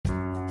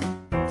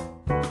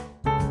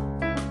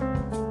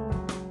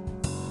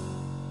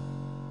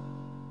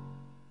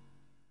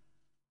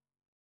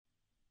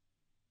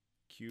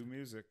Cue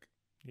music.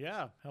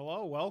 Yeah.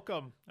 Hello.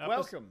 Welcome.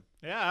 Welcome.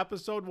 Yeah.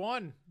 Episode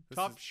 1. This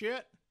Tough is-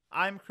 shit.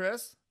 I'm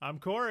Chris, I'm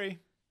Corey.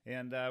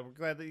 and we're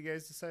glad that you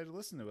guys decided to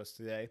listen to us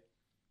today.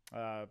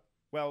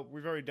 Well,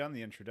 we've already done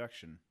the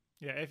introduction.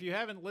 Yeah. If you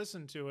haven't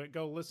listened to it,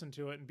 go listen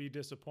to it and be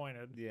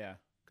disappointed Yeah,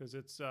 because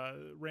it's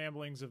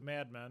ramblings of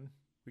madmen.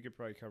 we could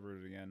probably cover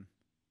it again.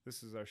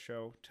 This is our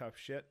show, Tough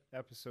Shit,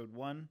 Episode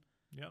 1.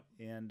 Yep.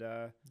 And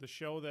The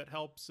show that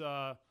helps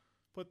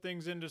put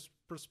things into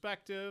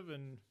perspective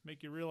and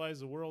make you realize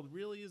the world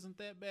really isn't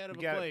that bad of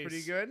we a got place. it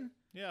pretty good.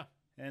 Yeah.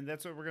 And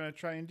that's what we're going to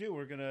try and do.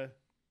 We're going to,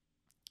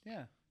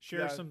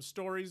 Share Yeah. some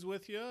stories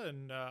with you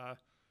and,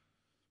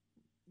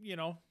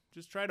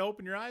 just try to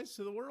open your eyes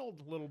to the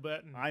world a little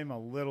bit. And I'm a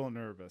little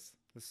nervous.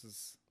 This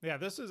is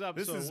this is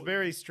episode. this is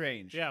very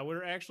strange. Yeah,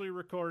 we're actually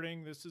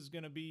recording. This is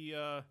going to be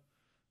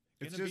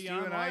It's gonna just be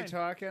you and I online.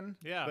 talking.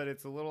 Yeah. But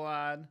it's a little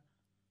odd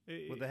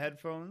with the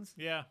headphones.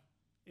 Yeah,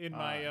 in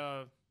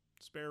my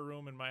spare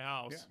room in my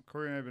house. Yeah,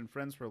 Corey and I have been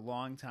friends for a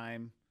long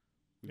time.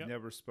 We've Yep.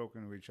 never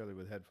spoken to each other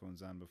with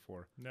headphones on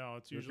before. No,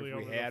 it's If usually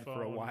we over had the phone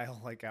for a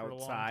while, like for a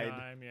long outside,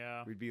 time,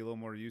 yeah. we'd be a little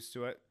more used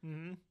to it.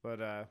 Mm-hmm.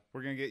 But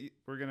we're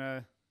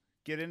gonna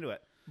get into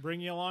it. Bring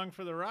you along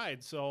for the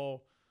ride.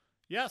 So,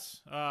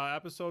 yes,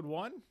 episode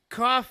 1,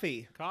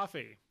 Coffee.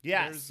 coffee.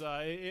 Yes.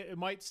 There's, it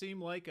might seem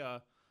like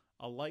a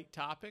light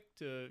topic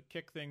to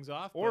kick things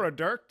off, Or a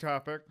dark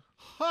topic.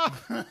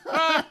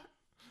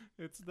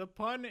 it's the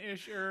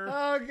pun-isher.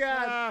 Oh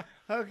God.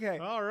 Okay.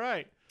 All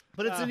right.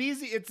 But it's an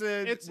easy.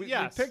 We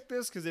yes. picked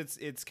this because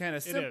it's kind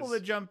of simple is.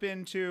 to jump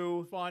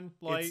into. Fun,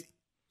 light.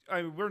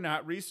 We're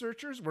not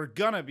researchers. We're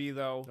gonna be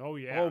though. Oh,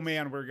 yeah. Oh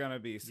man, we're gonna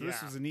be. So this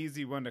Yeah. is an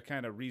easy one to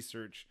kind of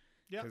research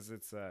Yep. because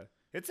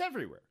it's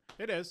everywhere.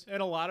 It is.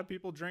 And a lot of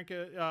people drink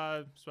it,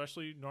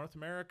 especially North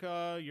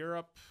America,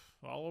 Europe,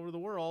 all over the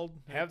world.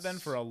 Have been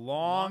It's for a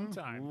long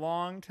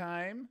long time.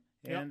 time.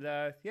 Yep.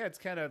 And it's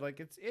kind of like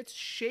it's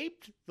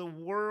shaped the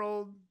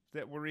world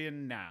that we're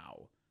in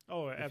now.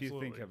 Oh, If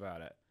absolutely. you think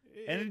about it,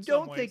 In and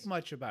some don't think ways.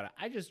 much about it.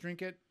 I just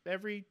drink it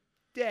every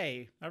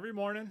day, Every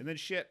morning. and then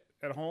shit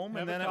at home,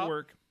 Have and a then at cup,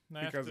 work and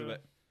I have because of to-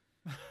 it.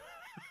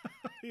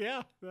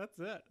 Yeah, that's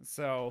it.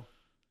 So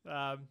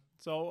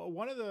So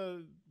one of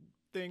the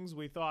things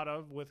we thought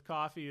of with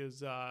coffee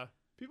is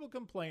people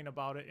complain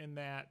about it in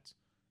that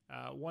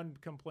one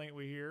complaint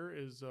we hear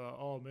is,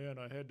 oh man,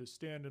 I had to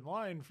stand in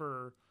line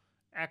for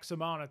X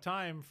amount of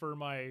time for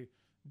my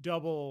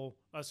double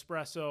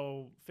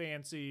espresso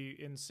fancy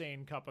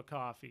insane cup of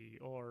coffee,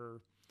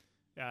 or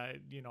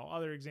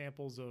other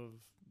examples of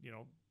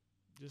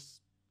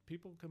just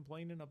people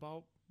complaining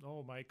about,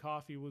 oh, my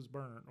coffee was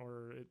burnt,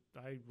 or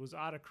I was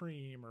out of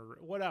cream, or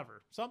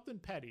whatever, something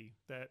petty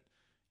that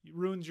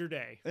ruins your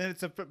day. and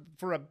it's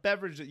for a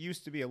beverage that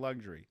used to be a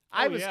luxury.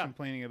 I was yeah.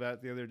 complaining about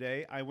it the other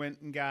day. I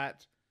went and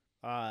got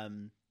a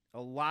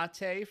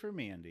latte for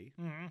Mandy.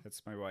 Mm-hmm.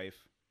 That's my wife.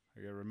 I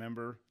gotta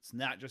remember, it's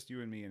not just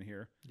you and me in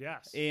here.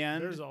 Yes,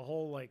 And- there's a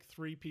whole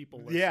 3 people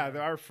listening. Yeah,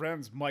 our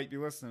friends might be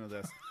listening to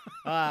this.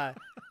 I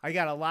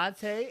got a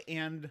latte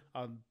and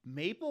a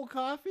maple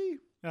coffee,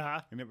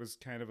 Uh-huh. and it was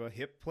kind of a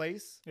hip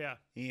place, Yeah.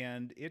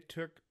 and it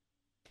took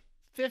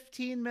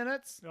 15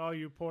 minutes. Oh,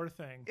 you poor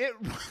thing. It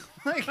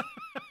like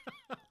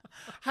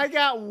I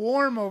got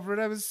warm over it.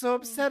 I was so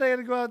upset I had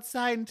to go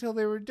outside until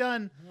they were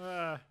done.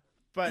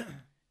 But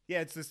yeah,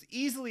 it's this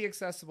easily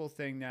accessible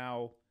thing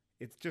now.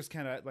 It's just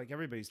kind of like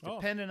everybody's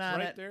dependent it's on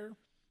right it. there.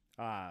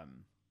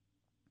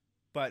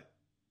 But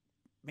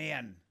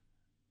man,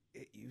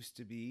 it used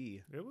to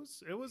be It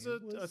was It a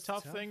was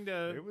tough tough. thing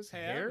to It was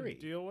have hairy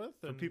and deal with.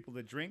 for And people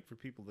to drink, for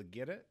people to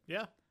get it.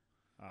 Yeah.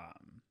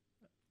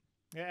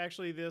 Yeah,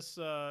 actually, this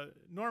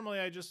normally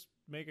I just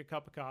make a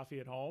cup of coffee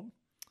at home.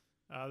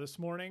 This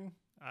morning,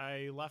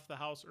 I left the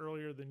house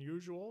earlier than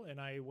usual, and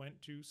I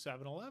went to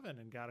 7-Eleven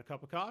and got a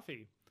cup of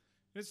coffee.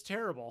 It's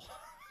terrible.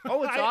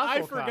 Oh, it's I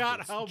awful. forgot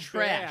coffee. how It's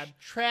trash, bad.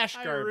 trash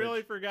I garbage.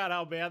 really forgot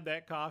how bad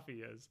that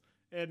coffee is.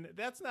 And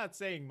that's not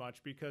saying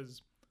much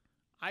because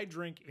I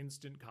drink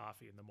instant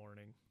coffee in the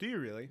morning. Do you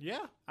really?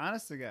 Yeah,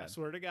 Honest to I God,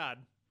 swear to God.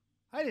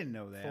 I didn't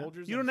know that.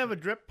 Folgers You don't have a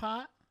instant. drip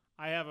pot?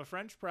 I have a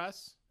French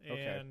press, and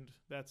Okay.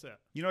 that's it.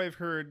 You know what I've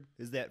heard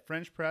is that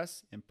French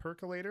press and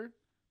percolator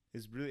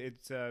is really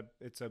it's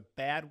a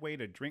bad way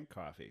to drink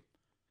coffee.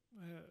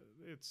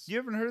 It's You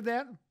haven't heard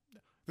that?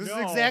 This is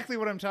No. exactly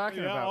what I'm talking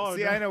Yeah, about. oh,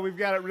 See, no. I know we've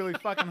got it really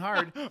fucking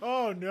hard.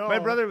 Oh no! My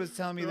brother was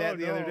telling me Oh, that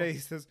the other no. day. He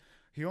says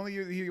he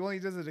only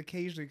does it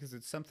occasionally because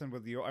it's something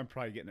with the. I'm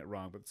probably getting it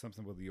wrong, but it's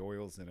something with the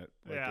oils in it.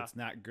 Like Yeah. it's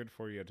not good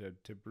for you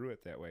to brew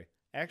it that way.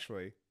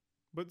 Actually,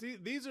 But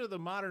these are the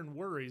modern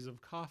worries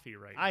of coffee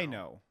right now. I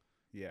know.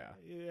 Yeah,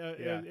 Yeah,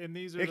 Yeah. and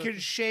these are it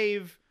could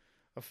shave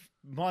a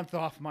month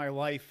off my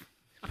life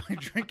by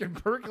drinking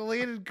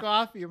percolated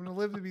coffee. I'm gonna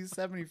live to be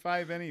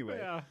 75 anyway.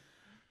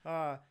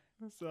 Yeah.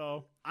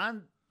 So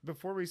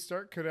Before we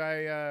start, could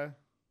I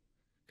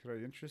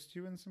interest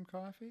you in some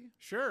coffee?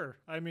 sure.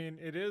 I mean,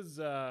 it is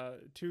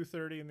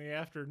 2:30 in the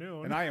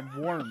afternoon. And I am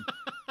warm.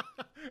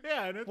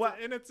 Yeah,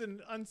 and it's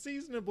an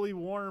unseasonably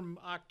warm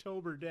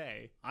October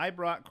day. I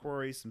brought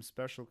Corey some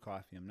special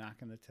coffee. I'm not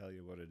going to tell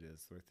you what it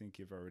is, so I think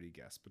you've already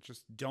guessed. But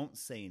just don't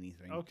say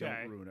anything. Okay.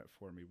 Don't ruin it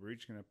for me. We're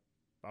each going to...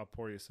 I'll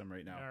pour you some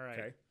right now. All right.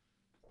 Okay?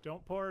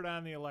 Don't pour it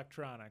on the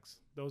electronics.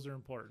 Those are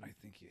important. I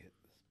think you hit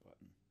this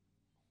button.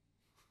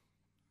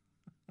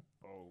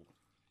 Oh.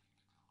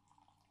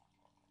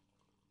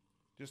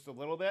 Just a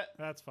little bit?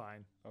 That's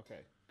fine.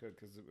 Okay, good,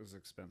 because it was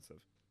expensive.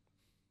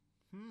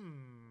 Hang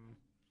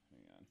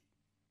on.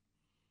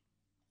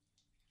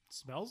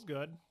 Smells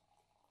good.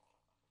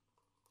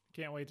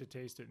 Can't wait to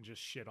taste it and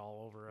just shit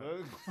all over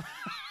it.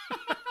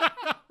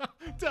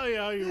 Tell you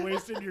how you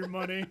wasted your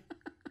money.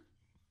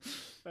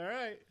 All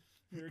right,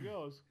 here it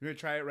goes. You're going to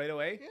try it right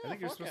away? Yeah, I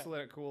think you're fuck supposed it. to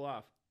let it cool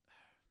off.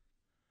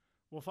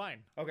 Well,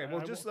 fine. Okay,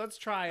 well, let's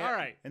try it. All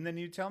right. And then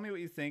you tell me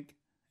what you think,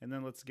 and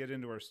then let's get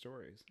into our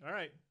stories. All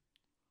right.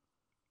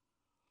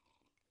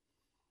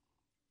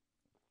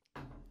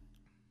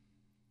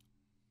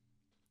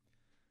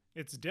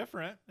 It's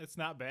different. It's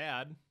not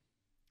bad.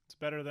 It's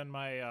better than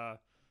my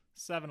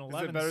 7-Eleven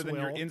Is it better swill.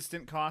 than your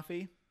instant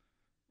coffee?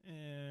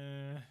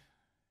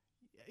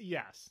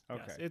 Yes.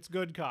 Okay. Yes. It's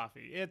good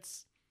coffee.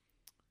 It's,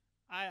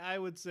 I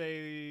would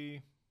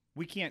say...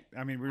 We can't,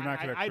 I mean, we're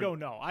not going to... I don't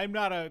know. I'm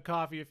not a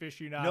coffee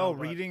aficionado. No,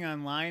 but reading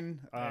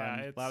online,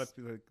 a lot of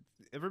people,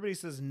 everybody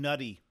says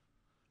nutty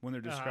when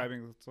they're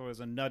describing it's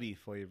always a nutty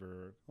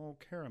flavor, or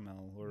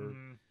caramel, or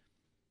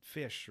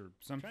fish, or I'm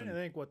something. trying to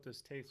think what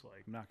this tastes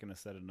like. I'm not going to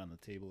set it on the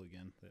table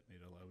again. That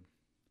made it loud.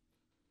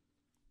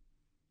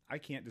 I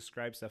can't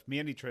describe stuff.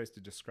 Mandy tries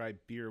to describe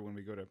beer when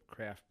we go to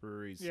craft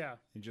breweries. Yeah.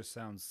 It just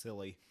sounds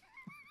silly.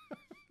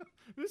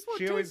 This one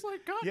She tastes always-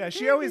 like cotton Yeah, she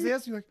candy. always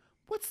asks me, like,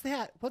 what's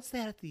that? What's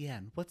that at the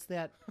end? What's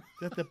that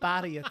at the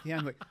body at the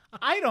end? Like,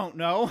 I don't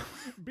know.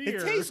 Beer.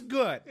 It tastes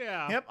good.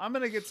 Yeah. Yep, I'm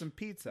going to get some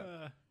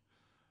pizza.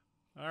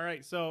 All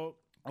right, so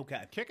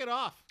Okay. kick it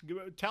off.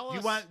 Tell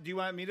us. Do you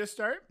want me to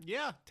start?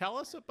 Yeah, tell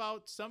us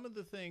about some of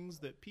the things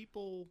that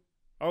people,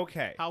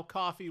 Okay. how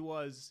coffee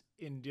was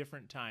in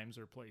different times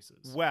or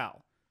places.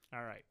 Well,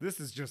 All right. this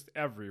is just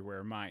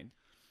everywhere, mine.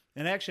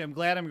 And actually, I'm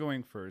glad I'm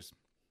going first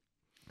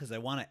because I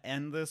want to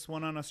end this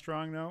one on a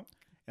strong note.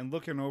 And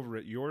looking over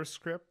at your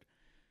script,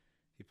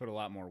 you put a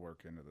lot more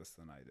work into this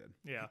than I did.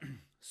 Yeah.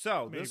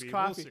 So Maybe. this We'll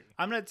coffee, see.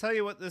 I'm going to tell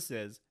you what this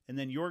is, and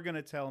then you're going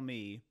to tell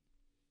me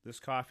this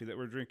coffee that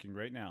we're drinking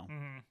right now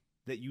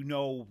that you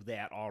know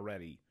that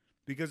already.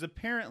 Because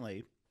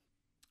apparently,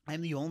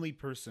 I'm the only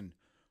person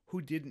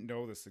who didn't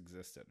know this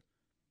existed.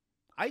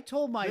 I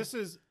told my... This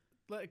is,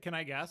 can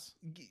I guess?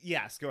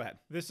 Yes, go ahead.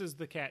 This is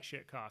the cat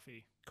shit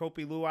coffee.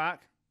 Kopi Luwak?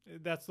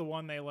 That's the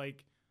one they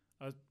like,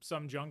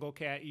 some jungle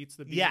cat eats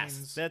the beans.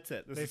 Yes, that's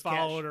it. This They is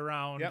follow cat it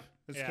around. Yep,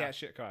 this is Yeah. cat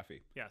shit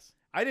coffee. Yes.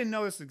 I didn't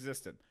know this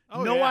existed.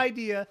 Oh, no yeah.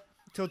 idea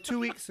till 2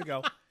 weeks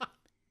ago.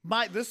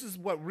 This is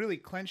what really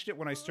clenched it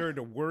when I started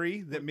to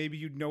worry that maybe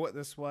you'd know what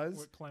this was.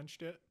 What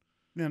clenched it?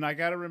 And I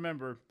got to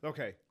remember,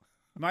 okay,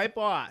 my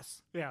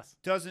boss Yes.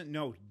 doesn't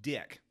know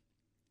dick.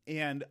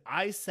 And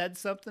I said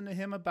something to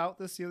him about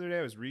this the other day.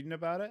 I was reading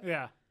about it.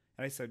 Yeah.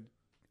 And I said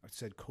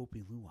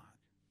Kopi Luwak.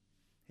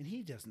 And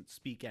he doesn't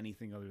speak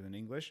anything other than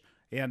English.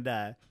 And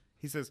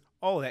he says,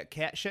 oh, that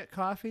cat shit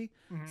coffee?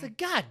 I said,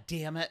 God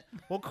damn it.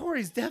 Well,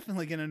 Corey's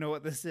definitely going to know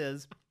what this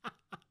is.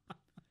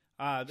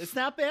 It's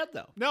not bad,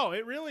 though. No,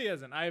 it really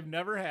isn't. I've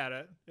never had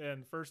it.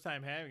 And first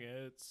time having it,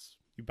 it's...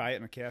 You buy it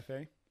in a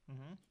cafe,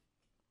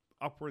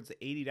 upwards of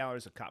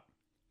 $80 a cup.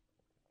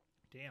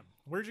 Damn.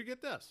 Where'd you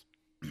get this?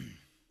 Did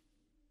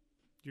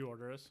you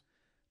order this?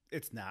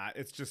 It's not.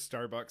 It's just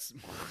Starbucks.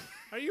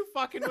 Are you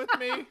fucking with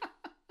me?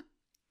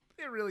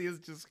 It really is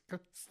just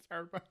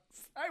Starbucks.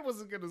 I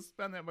wasn't going to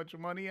spend that much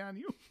money on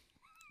you.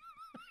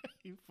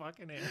 You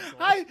fucking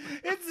asshole.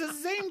 It's the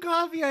same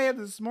coffee I had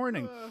this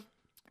morning.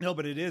 No,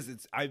 but it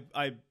is.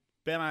 I've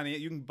been on it.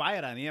 You can buy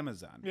it on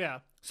Amazon. Yeah.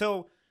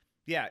 So,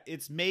 yeah,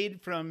 it's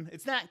made from.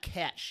 It's not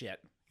cat shit.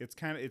 It's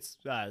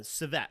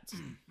civets.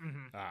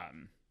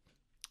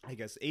 I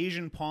guess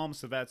Asian palm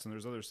civets, and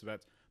there's other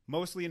civets,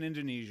 mostly in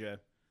Indonesia,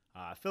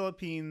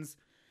 Philippines.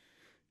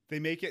 They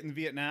make it in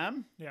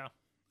Vietnam. Yeah.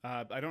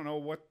 I don't know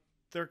what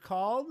they're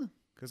called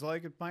because all I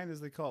could find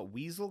is they call it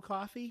weasel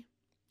coffee.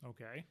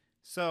 Okay.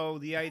 So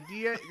the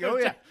idea, oh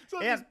yeah, So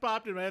it just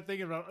popped in my head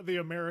thinking about the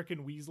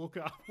American weasel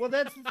coffee. well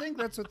that's the thing.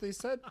 That's what they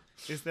said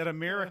is that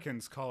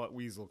Americans call it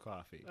weasel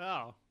coffee.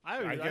 Oh,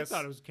 I guess-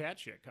 thought it was cat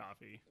shit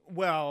coffee.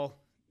 Well,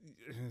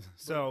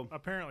 so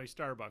Apparently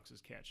Starbucks is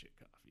cat shit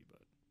coffee,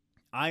 but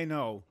I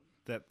know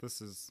that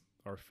this is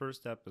our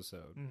first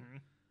episode,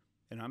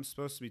 and I'm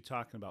supposed to be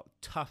talking about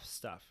tough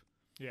stuff.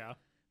 yeah.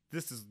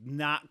 This is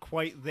not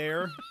quite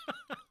there,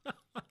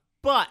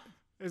 but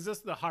Is this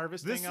the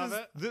harvesting this of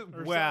is it?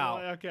 Or wow.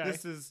 something? Okay.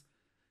 This is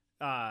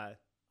I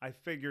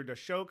figured a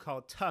show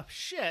called Tough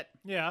Shit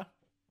Yeah.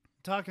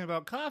 talking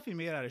about coffee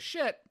made out of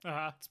shit.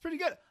 Uh-huh. It's pretty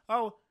good.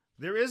 Oh,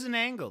 there is an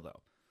angle though.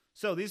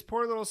 So these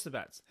poor little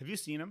civets. Have you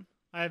seen them?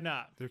 I have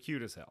not. They're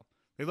cute as hell.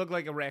 They look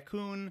like a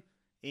raccoon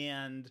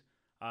and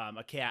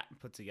a cat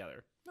put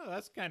together. No,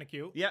 that's kind of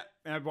cute. Yeah,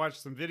 and I've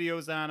watched some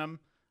videos on them.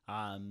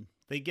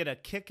 They get a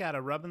kick out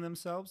of rubbing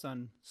themselves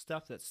on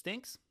stuff that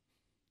stinks.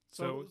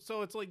 So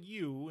it's like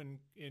you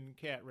in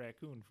cat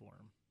raccoon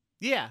form.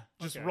 Yeah,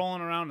 just Okay.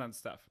 rolling around on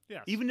stuff.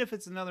 Yes. Even if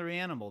it's another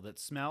animal that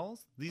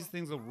smells, these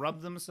things will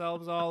rub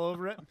themselves all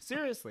over it.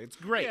 Seriously, it's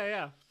great.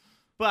 Yeah.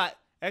 But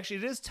actually,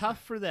 it is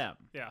tough for them.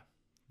 Yeah.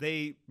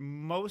 They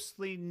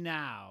mostly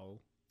now,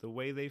 the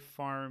way they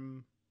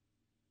farm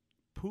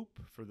poop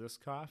for this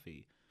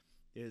coffee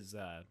is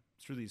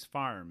through these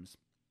farms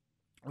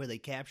where they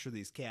capture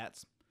these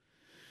cats.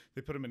 They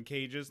put them in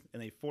cages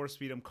and they force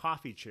feed them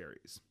coffee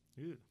cherries.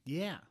 Ew.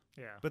 Yeah.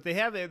 Yeah. But they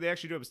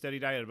actually do have a steady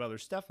diet of other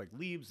stuff like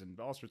leaves and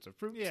all sorts of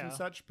fruits and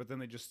such. But then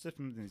they just sift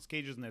them in these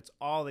cages and that's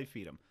all they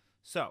feed them.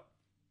 So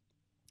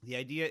the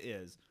idea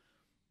is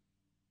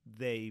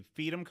they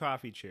feed them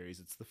coffee cherries.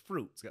 It's the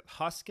fruit. It's got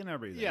husk and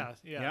everything.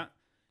 Yeah.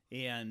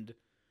 And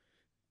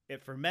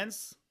it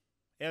ferments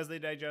as they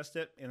digest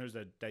it. And there's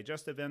a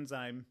digestive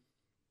enzyme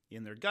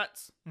in their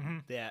guts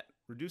that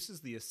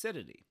reduces the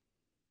acidity.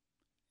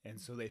 And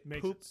so they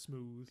Makes poop it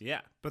smooth. Yeah,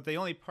 but they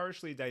only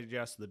partially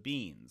digest the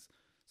beans,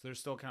 so they're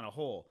still kind of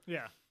whole.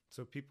 Yeah.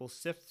 So people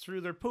sift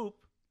through their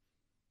poop,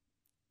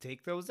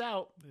 take those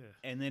out,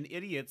 and then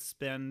idiots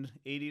spend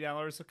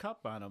 $80 a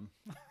cup on them.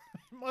 It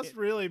must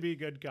really be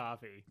good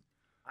coffee.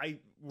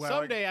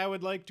 Someday I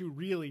would like to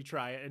really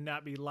try it and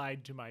not be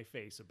lied to my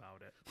face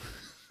about it.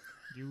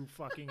 You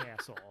fucking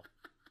asshole.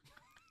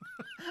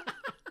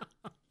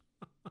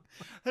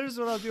 Here's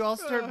what I'll do. I'll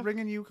start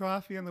bringing you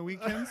coffee on the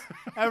weekends,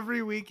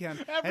 every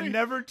weekend, and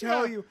never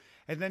tell you.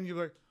 And then you're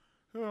like,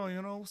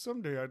 oh,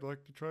 someday I'd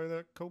like to try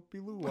that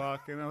Kopi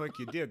Luwak. And I'm like,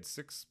 you did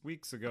 6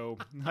 weeks ago.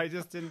 I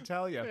just didn't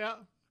tell you. Yeah.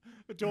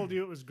 I told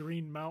you it was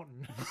Green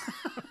Mountain.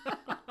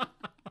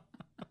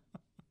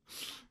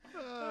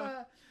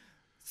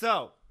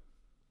 So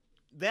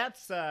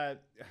that's...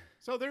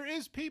 So there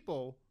is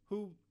people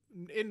who,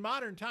 in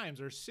modern times,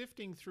 are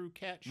sifting through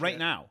cat shit. Right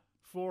now.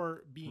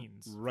 For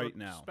beans. Right for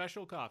now.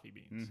 Special coffee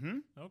beans. Mm-hmm.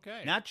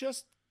 Okay. Not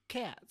just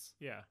cats.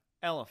 Yeah.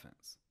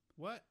 Elephants.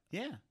 What?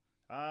 Yeah.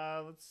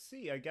 Let's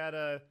see.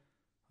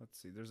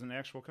 There's an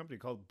actual company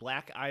called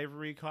Black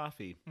Ivory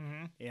Coffee.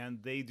 Mm-hmm.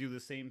 And they do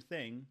the same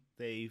thing.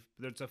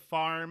 There's a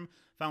farm,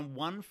 found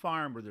one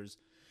farm where there's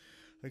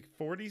like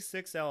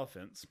 46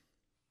 elephants.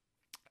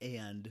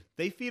 And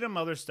they feed them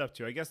other stuff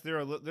too. I guess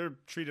they're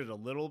treated a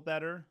little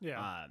better.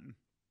 Yeah.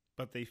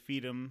 But they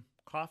feed them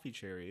coffee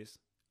cherries.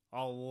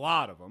 A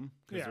lot of them,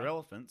 because they're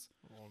elephants.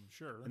 Well, I'm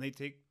sure. And they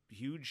take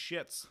huge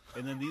shits.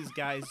 And then these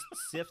guys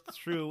sift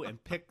through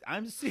and pick...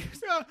 I'm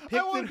serious. Yeah,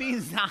 Pick the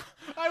beans out.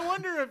 I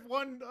wonder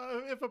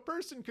if a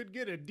person could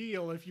get a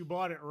deal if you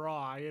bought it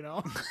raw,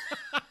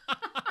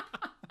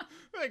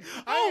 Like,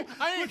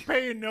 I ain't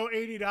paying no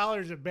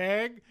 $80 a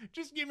bag.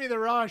 Just give me the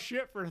raw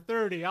shit for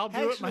 $30. I'll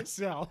do it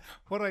myself.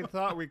 What I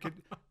thought we could...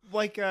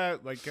 Like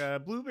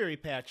blueberry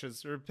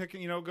patches. Or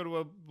picking, go to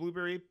a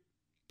blueberry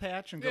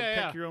patch and go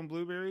pick your own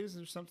blueberries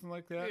or something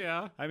like that.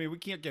 Yeah. I mean, we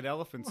can't get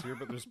elephants here,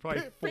 but there's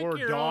probably Pick 4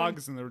 your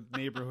dogs in the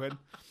neighborhood.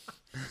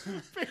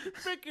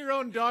 Pick your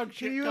own dog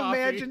shit Can you coffee.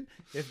 imagine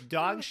if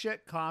dog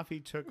shit coffee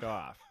took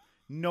off?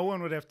 No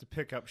one would have to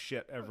pick up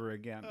shit ever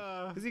again.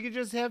 Because you could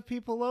just have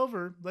people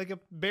over, like a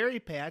berry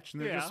patch,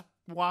 and they're just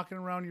walking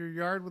around your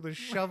yard with a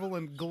shovel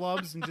and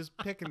gloves and just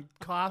picking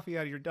coffee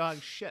out of your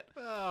dog's shit.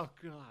 Oh,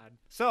 God.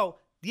 So,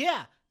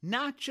 yeah,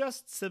 not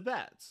just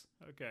civets.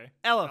 Okay.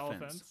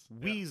 Elephants.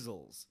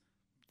 Weasels.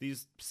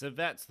 These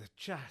civets that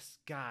just,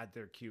 God,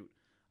 they're cute.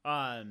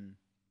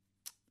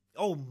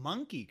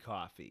 Monkey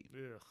coffee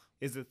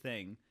is a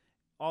thing.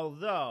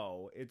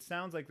 Although it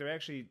sounds like they're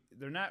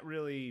not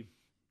really,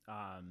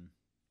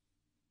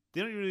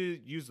 they don't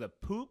really use the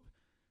poop.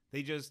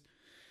 They just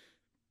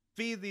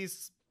feed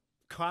these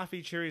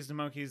coffee cherries to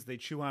monkeys. They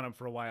chew on them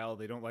for a while.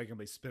 They don't like them.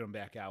 They spit them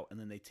back out. And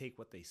then they take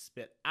what they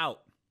spit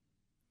out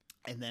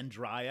and then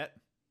dry it.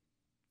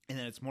 And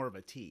then it's more of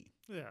a tea.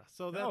 Yeah,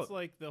 so that's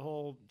like the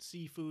whole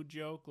seafood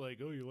joke. Like,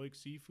 oh, you like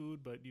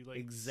seafood, but you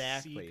like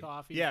sea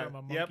coffee from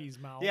a monkey's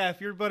mouth. Yeah, if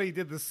your buddy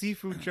did the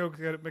seafood joke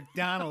at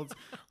McDonald's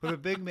with a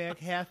Big Mac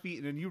half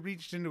eaten and you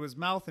reached into his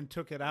mouth and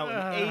took it out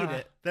and ate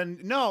it, then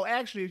no,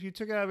 actually, if you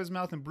took it out of his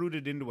mouth and brewed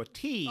it into a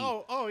tea,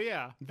 oh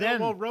yeah,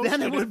 then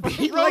it would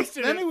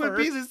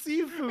be the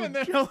seafood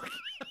joke.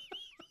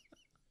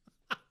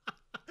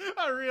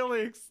 A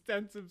really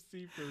extensive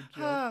seafood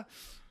joke.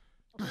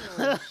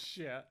 Oh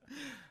shit.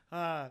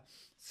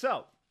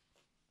 So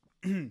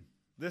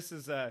this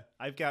is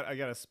I got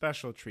a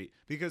special treat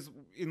because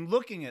in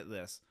looking at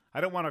this,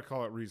 I don't want to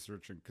call it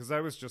researching because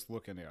I was just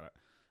looking at it.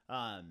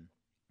 I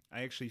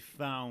actually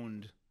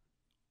found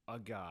a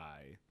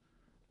guy,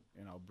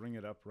 and I'll bring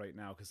it up right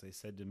now because I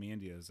said to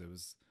Mandy as I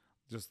was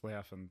just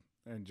laughing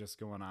and just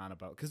going on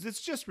about because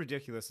it's just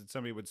ridiculous that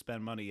somebody would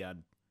spend money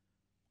on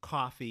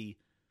coffee.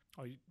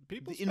 Oh,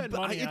 people spend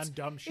money on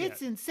dumb shit.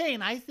 It's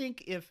insane. I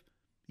think if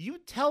you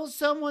tell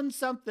someone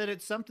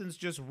something's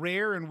just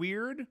rare and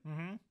weird,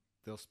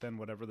 they'll spend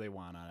whatever they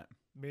want on it.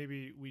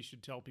 Maybe we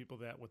should tell people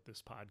that with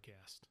this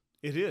podcast.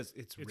 It is.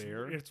 It's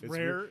rare. It's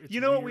rare.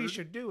 You know what we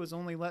should do is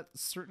only let a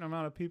certain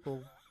amount of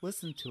people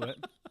listen to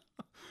it.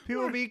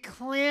 People will be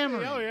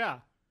clamoring. Oh yeah.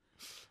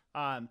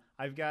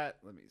 I've got,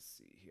 let me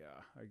see here.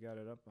 I got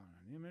it up on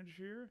an image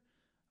here.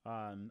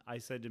 I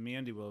said to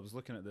Mandy while I was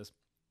looking at this,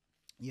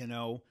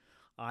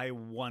 I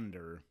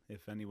wonder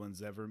if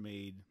anyone's ever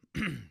made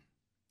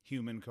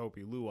human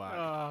Kopi Luwak.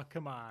 Oh,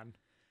 come on.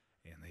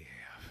 And they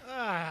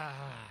have.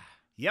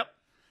 Yep.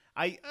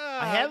 I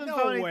haven't no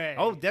found way.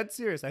 Oh, dead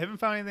serious. I haven't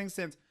found anything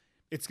since.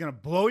 It's going to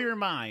blow your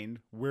mind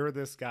where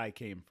this guy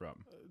came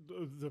from.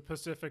 The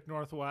Pacific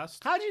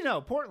Northwest. How'd you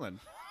know? Portland.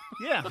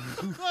 Yeah.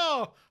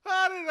 Oh,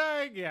 how did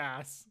I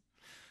guess?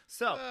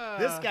 So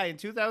this guy in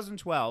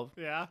 2012.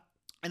 Yeah.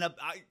 And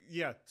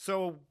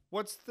so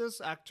what's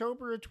this?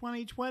 October of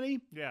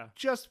 2020? Yeah.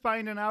 Just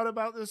finding out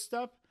about this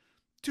stuff.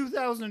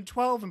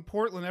 2012 in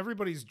Portland,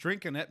 everybody's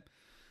drinking it.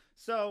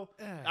 So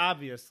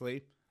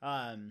obviously,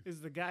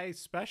 is the guy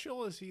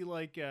special? Is he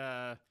like?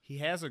 He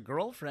has a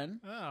girlfriend.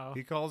 Oh.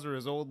 He calls her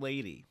his old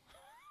lady.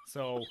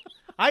 So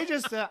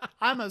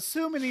I'm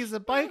assuming he's a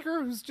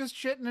biker who's just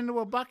shitting into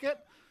a bucket.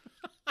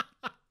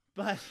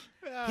 But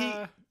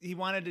he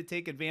wanted to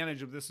take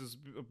advantage of this is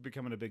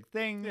becoming a big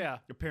thing. Yeah.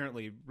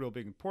 Apparently real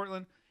big in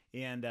Portland.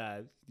 And,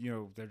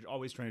 they're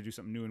always trying to do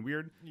something new and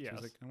weird. Yes. So I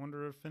was like, I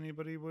wonder if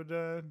anybody would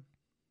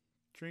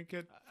drink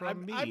it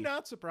from me. I'm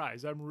not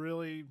surprised. I'm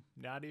really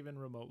not even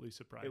remotely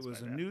surprised. It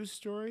was by a that. news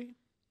story.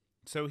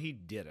 So he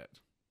did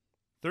it.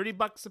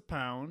 $30 a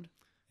pound.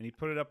 And he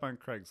put it up on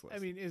Craigslist. I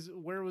mean,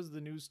 where was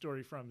the news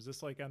story from? Is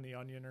this like on The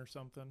Onion or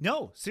something?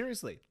 No,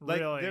 seriously. Like,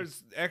 Really?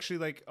 There's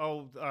actually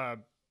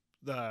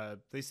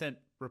they sent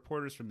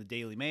reporters from the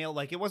Daily Mail.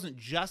 Like, it wasn't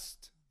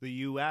just the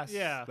U.S.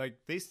 Yeah. Like,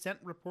 they sent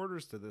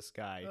reporters to this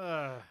guy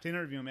to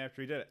interview him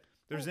after he did it.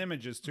 There's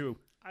images, too.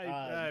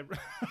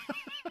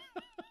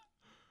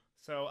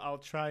 So I'll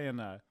try and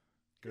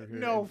go here.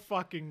 no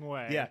fucking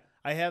way. Yeah,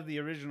 I have the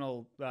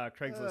original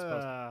Craigslist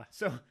post.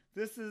 So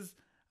this is...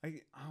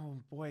 oh,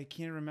 boy, I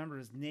can't remember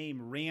his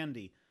name.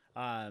 Randy.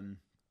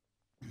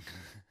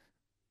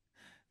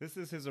 This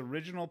is his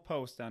original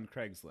post on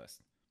Craigslist.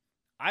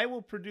 I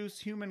will produce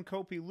human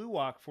Kopi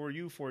Luwak for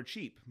you for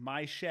cheap.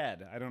 My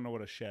shed. I don't know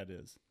what a shed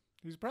is.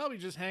 He's probably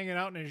just hanging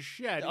out in his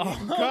shed Oh,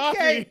 eating coffee.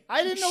 okay.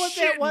 I didn't know what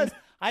that shitting. was.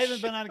 I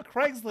haven't been on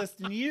Craigslist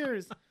in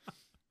years.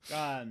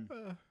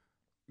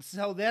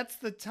 So that's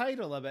the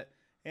title of it.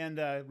 And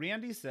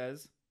Randy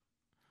says,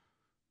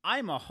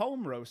 I'm a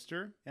home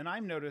roaster, and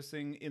I'm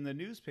noticing in the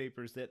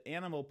newspapers that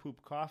animal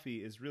poop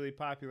coffee is really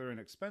popular and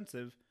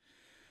expensive.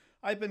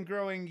 I've been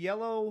growing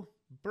yellow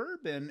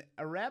bourbon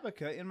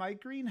Arabica in my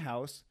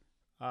greenhouse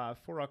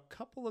for a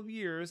couple of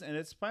years, and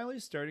it's finally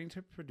starting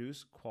to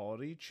produce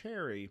quality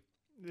cherry.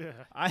 Yeah.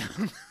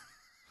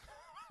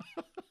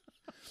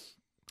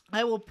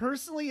 I will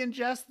personally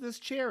ingest this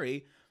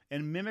cherry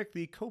and mimic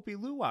the Kopi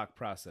Luwak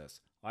process.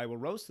 I will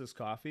roast this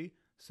coffee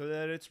so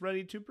that it's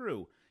ready to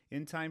brew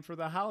in time for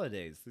the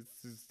holidays. This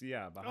is the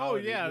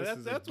holiday.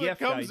 That's what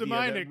comes to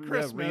mind at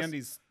Christmas.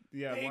 Randy's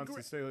wants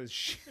to say this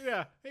shit.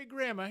 Yeah. Hey,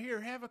 Grandma, here,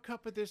 have a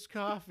cup of this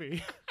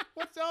coffee.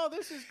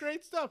 This is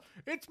great stuff.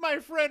 It's my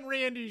friend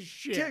Randy's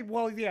shit.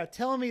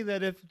 Tell me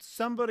that if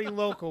somebody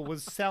local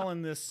was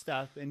selling this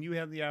stuff and you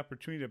had the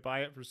opportunity to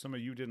buy it for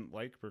somebody you didn't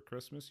like for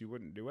Christmas, you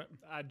wouldn't do it?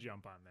 I'd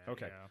jump on that.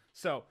 Okay. Yeah.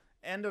 So,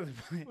 end of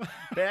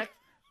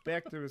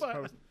back to his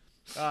post.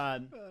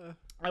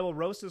 I will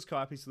roast this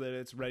coffee so that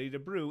it's ready to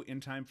brew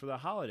in time for the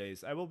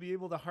holidays. I will be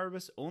able to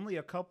harvest only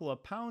a couple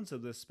of pounds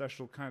of this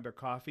special kind of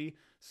coffee,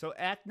 so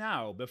act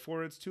now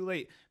before it's too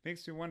late.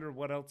 Makes me wonder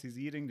what else he's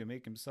eating to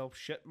make himself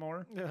shit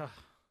more.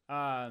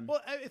 I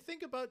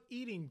think about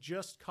eating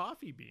just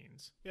coffee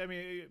beans. I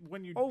mean,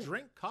 when you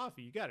drink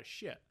coffee, you got to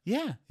shit.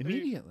 Yeah,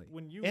 immediately.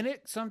 And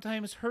it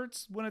sometimes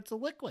hurts when it's a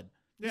liquid.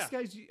 Yeah. These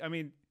guys, I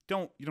mean,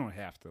 you don't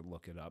have to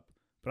look it up.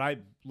 But I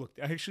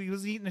actually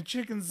was eating a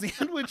chicken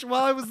sandwich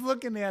while I was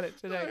looking at it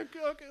today.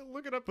 Okay,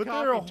 look it up. But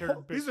coffee turd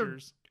these are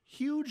pictures.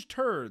 huge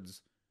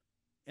turds,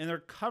 and they're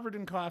covered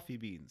in coffee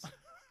beans.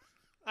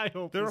 I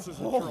hope They're this is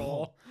a whole.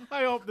 troll.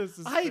 I hope this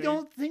is I fake.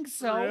 don't think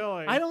so.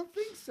 Really? I don't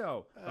think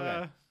so.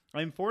 Okay.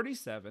 I'm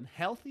 47,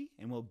 healthy,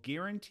 and will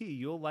guarantee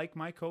you'll like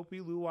my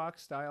Kopi Luwak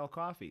style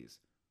coffees.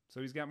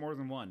 So he's got more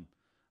than one.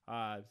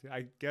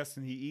 I guess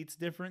he eats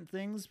different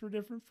things for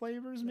different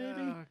flavors,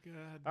 maybe? Oh,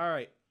 God. All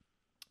right.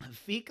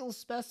 Fecal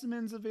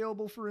specimens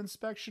available for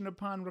inspection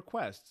upon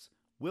requests.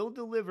 Will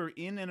deliver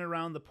in and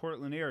around the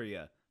Portland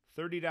area.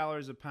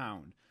 $30 a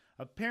pound.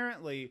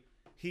 Apparently,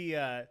 he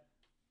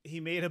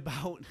made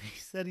about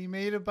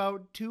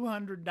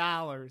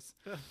 $200.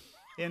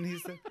 And he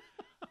said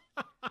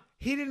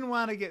he didn't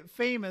want to get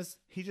famous.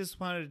 He just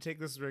wanted to take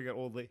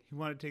he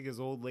wanted to take his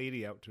old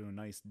lady out to a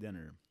nice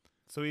dinner.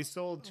 So he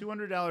sold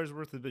 $200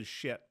 worth of his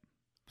shit.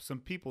 Some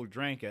people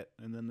drank it,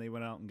 and then they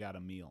went out and got a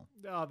meal.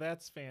 Oh,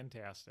 that's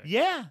fantastic.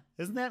 Yeah.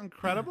 Isn't that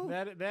incredible?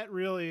 That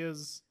really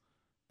is.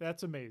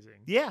 That's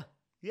amazing. Yeah.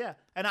 Yeah.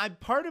 And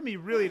part of me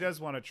really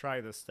does want to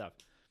try this stuff.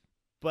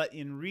 But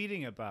in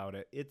reading about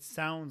it, it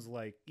sounds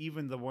like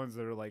even the ones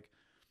that are like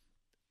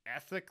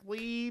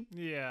ethically,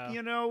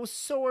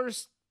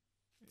 sourced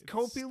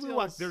Kopi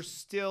Luwak,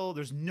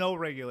 there's no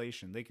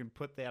regulation. They can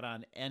put that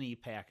on any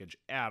package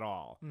at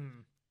all.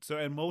 So,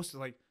 and most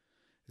like,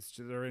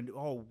 they're in,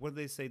 what do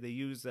they say? They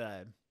use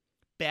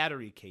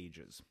battery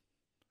cages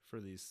for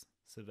these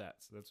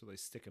civettes. That's where they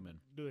stick them in.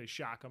 Do they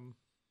shock them?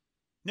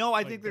 No, I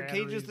Like think they're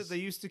cages that batteries? they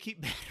used to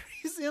keep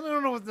batteries in. I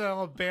don't know what the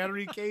hell a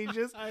battery cage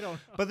is. I don't know.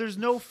 But there's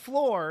no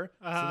floor,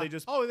 so they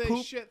just they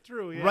poop shit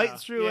through, yeah. right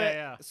through yeah, it.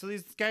 Yeah. So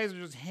these guys are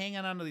just hanging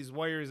onto these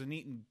wires and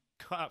eating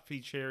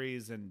coffee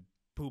cherries and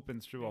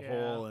pooping through a Yeah.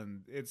 hole,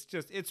 and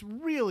it's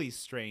really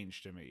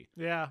strange to me.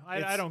 Yeah, I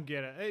It's- don't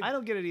get it. I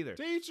don't get it either.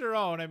 To each their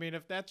own. I mean,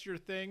 if that's your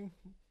thing,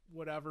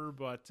 whatever.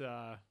 But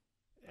I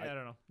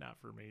don't know,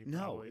 not for me. No,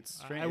 probably. it's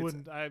strange. I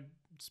wouldn't. I'd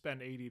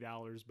spend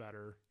 $80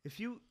 better.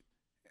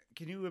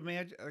 Can you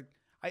imagine?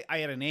 I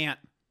had an aunt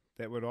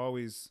that would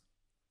always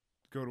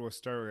go to a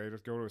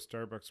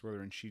Starbucks with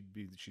her, and she'd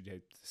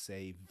have to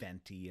say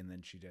venti, and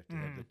then she'd have to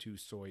have the 2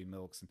 soy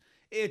milks, and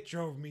it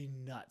drove me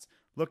nuts.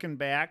 Looking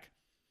back,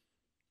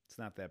 it's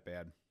not that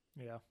bad.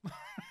 Yeah.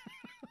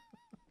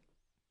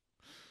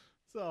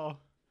 So,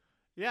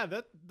 yeah,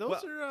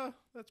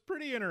 that's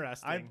pretty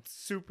interesting. I'm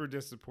super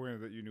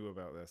disappointed that you knew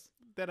about this.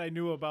 that I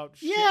knew about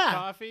shit Yeah.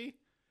 coffee.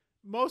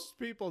 Most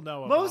people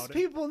know about Most it.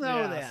 people know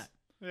Yes.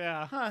 that.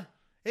 Yeah. Huh.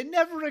 It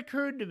never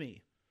occurred to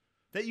me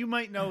that you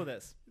might know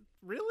this.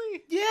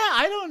 Really? Yeah,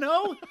 I don't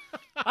know.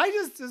 I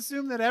just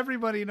assume that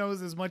everybody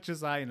knows as much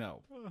as I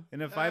know.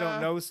 And if I don't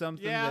know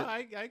something Yeah, that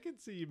I could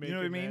see you making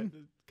know what I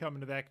mean? coming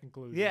to that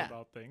conclusion Yeah.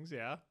 about things,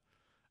 yeah.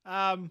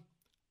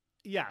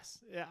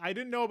 Yes, I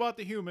didn't know about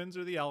the humans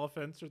or the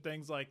elephants or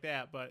things like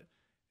that, but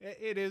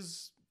it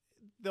is,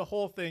 the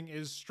whole thing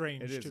is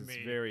strange it is, to it's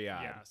me. very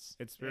odd. Yes.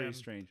 It's very And-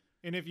 strange.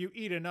 And if you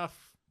eat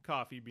enough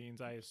coffee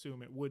beans, I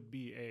assume it would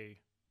be a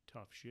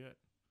tough shit.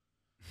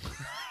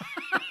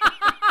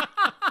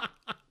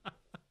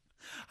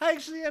 I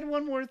actually had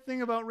one more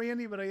thing about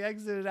Randy, but I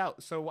exited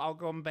out, so I'll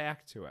come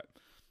back to it.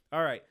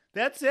 All right.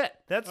 That's it.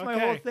 That's my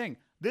whole Okay. thing.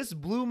 This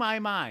blew my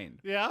mind.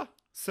 Yeah?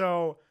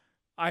 So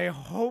I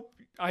hope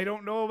I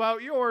don't know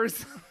about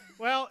yours.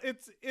 Well,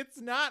 it's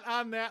not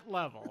on that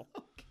level,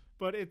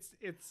 but it's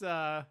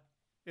a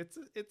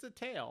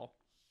tale.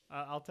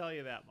 I'll tell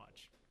you that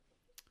much.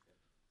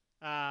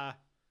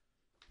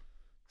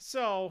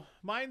 So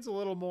mine's a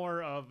little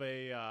more of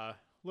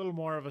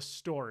a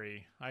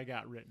story I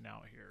got written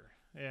out here,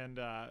 and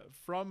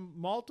from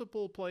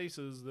multiple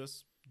places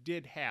this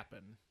did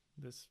happen.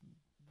 This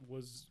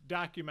was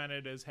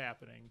documented as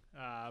happening.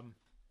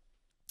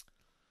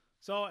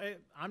 So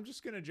I'm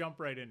just gonna jump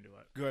right into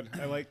it. Good.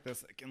 I like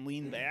this. I can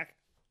lean back.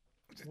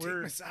 Take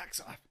We're- my socks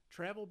off.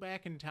 Travel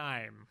back in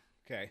time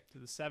Okay. to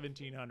the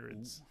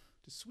 1700s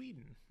to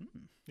Sweden.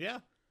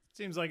 Yeah,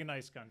 seems like a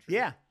nice country.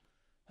 Yeah.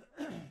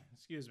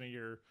 Excuse me,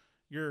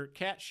 your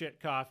cat shit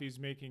coffee's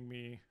making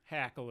me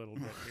hack a little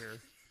bit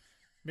here.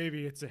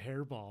 Maybe it's a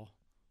hairball.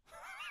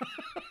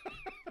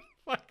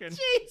 Fucking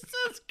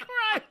Jesus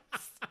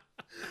Christ.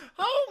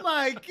 Oh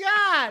my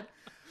God.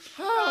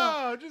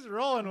 oh, just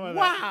rolling with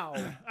Wow.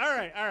 it. All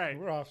right.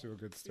 We're off to a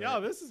good start.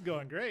 Yo, this is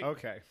going great.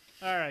 Okay.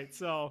 All right,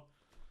 so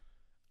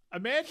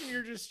imagine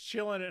you're just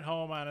chilling at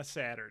home on a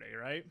Saturday,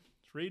 right?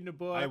 Just reading a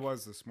book. I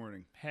was this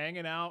morning.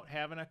 Hanging out,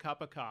 having a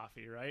cup of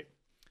coffee, right?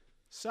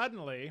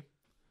 Suddenly,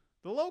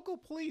 the local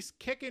police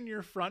kick in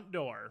your front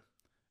door.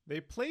 They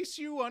place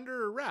you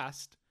under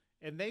arrest,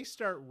 and they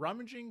start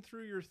rummaging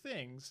through your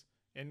things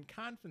and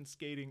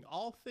confiscating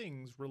all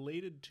things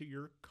related to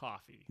your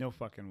coffee. No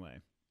fucking way.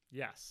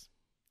 Yes.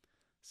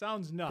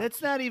 Sounds nuts.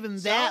 That's not even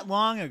that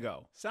long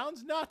ago.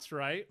 Sounds nuts,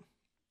 right?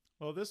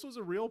 Well, this was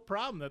a real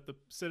problem that the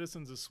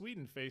citizens of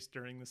Sweden faced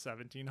during the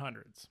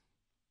 1700s.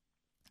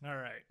 All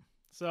right.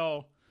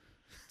 So,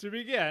 to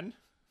begin,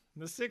 in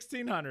the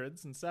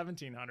 1600s and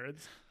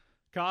 1700s,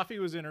 coffee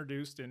was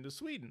introduced into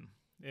Sweden,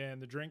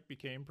 and the drink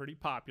became pretty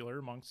popular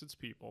amongst its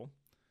people.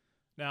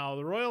 Now,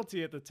 the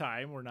royalty at the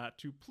time were not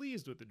too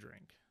pleased with the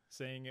drink,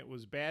 saying it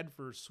was bad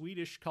for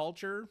Swedish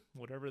culture,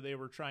 whatever they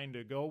were trying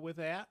to go with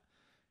that,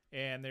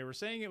 and they were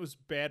saying it was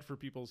bad for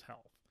people's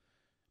health,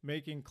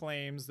 making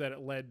claims that it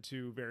led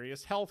to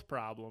various health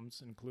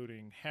problems,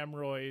 including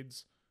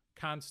hemorrhoids,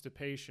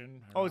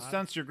 constipation. Oh, it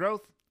stunts your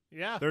growth.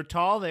 Yeah. They're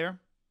tall there.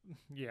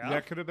 Yeah.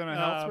 That could have been a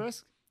health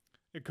risk.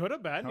 It could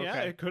have been, yeah.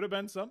 Okay. It could have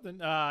been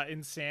something.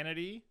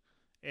 Insanity,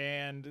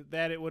 and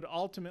that it would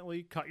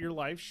ultimately cut your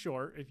life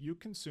short if you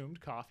consumed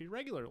coffee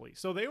regularly.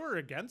 So they were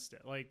against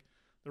it. Like,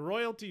 the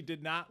royalty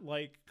did not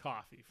like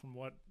coffee, from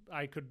what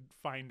I could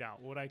find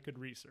out, what I could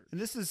research. And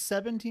this is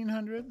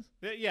 1700s?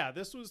 Yeah,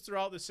 this was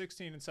throughout the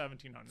 16 and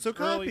 1700s. So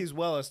Early- coffee's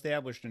well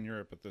established in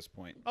Europe at this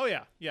point. Oh,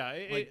 yeah. Yeah.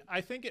 Like-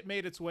 I think it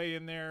made its way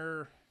in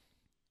there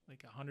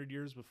like 100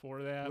 years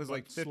before that. It was but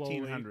like slowly.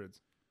 1500s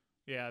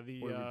Yeah,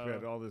 the where we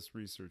read all this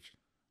research.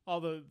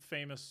 all the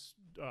famous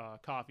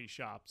coffee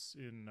shops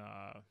in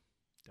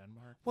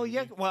Denmark. Well, maybe?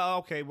 yeah. Well,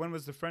 okay. When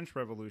was the French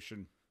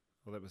Revolution?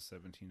 Well, that was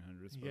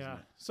 1700s, wasn't Yeah.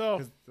 it? So,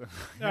 'Cause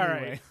all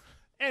right.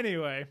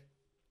 Anyway,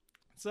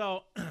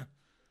 so,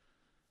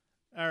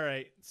 all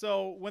right.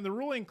 So, when the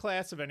ruling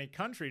class of any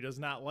country does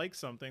not like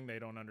something they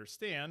don't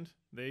understand,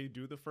 they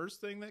do the first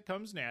thing that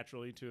comes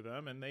naturally to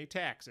them, and they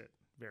tax it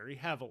very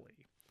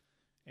heavily.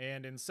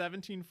 And in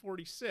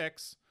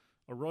 1746,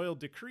 a royal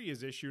decree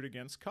is issued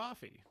against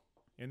coffee,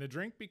 and the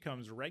drink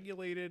becomes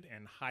regulated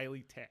and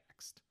highly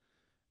taxed.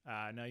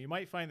 Now, you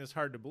might find this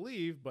hard to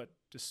believe, but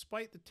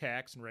despite the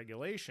tax and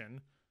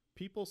regulation,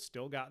 people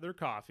still got their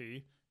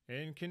coffee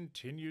and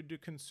continued to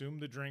consume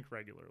the drink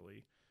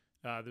regularly.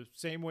 The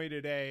same way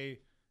today,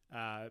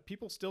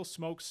 people still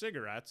smoke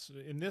cigarettes,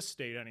 in this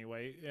state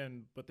anyway,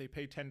 but they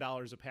pay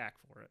 $10 a pack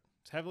for it.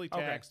 It's heavily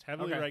taxed,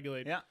 heavily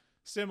regulated. Yeah.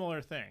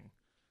 Similar thing.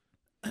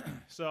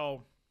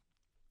 So,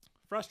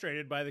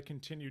 frustrated by the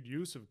continued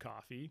use of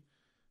coffee,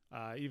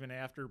 even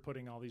after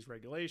putting all these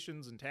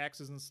regulations and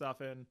taxes and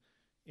stuff in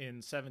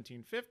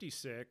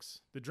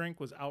 1756, the drink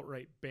was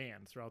outright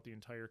banned throughout the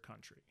entire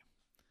country.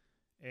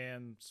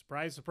 And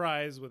surprise,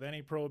 surprise, with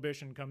any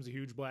prohibition comes a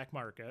huge black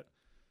market.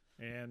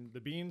 And the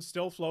beans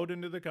still flowed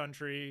into the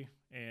country,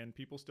 and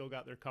people still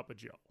got their cup of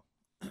joe.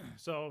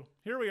 So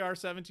here we are,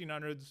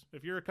 1700s.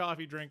 If you're a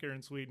coffee drinker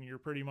in Sweden, you're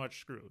pretty much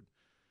screwed.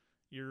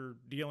 You're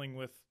dealing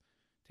with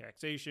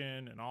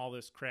taxation and all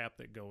this crap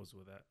that goes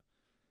with it.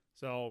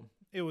 So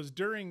it was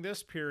during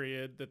this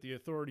period that the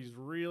authorities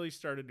really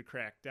started to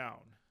crack down.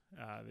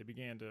 They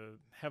began to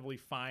heavily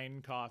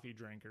fine coffee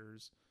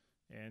drinkers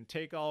and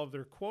take all of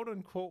their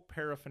quote-unquote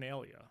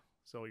paraphernalia.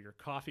 So your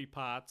coffee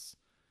pots,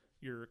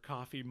 your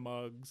coffee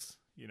mugs,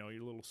 your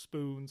little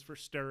spoons for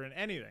stirring,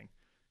 anything.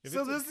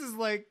 So this is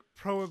like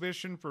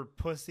prohibition for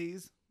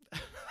pussies?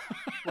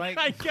 Like,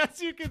 I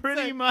guess you could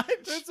pretty say much.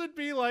 This would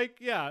be like,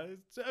 yeah,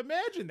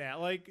 imagine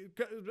that. Like,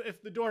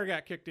 if the door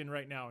got kicked in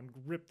right now and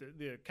ripped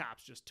the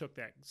cops just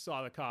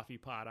saw the coffee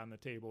pot on the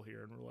table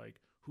here and were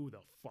like, who the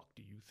fuck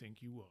do you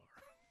think you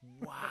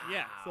are? Wow.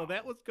 Yeah, so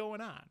that was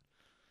going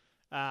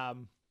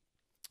on.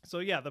 So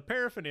yeah, the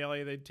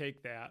paraphernalia, they'd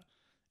take that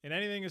and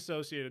anything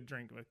associated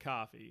drinking with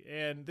coffee.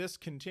 And this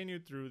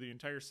continued through the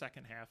entire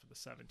second half of the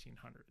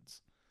 1700s.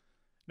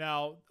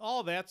 Now,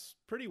 all that's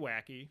pretty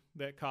wacky,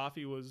 that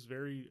coffee was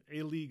very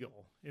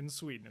illegal in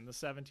Sweden in the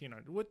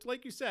 1700s, which,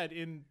 like you said,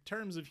 in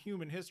terms of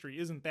human history,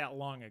 isn't that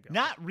long ago.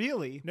 Not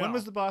really. No. When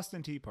was the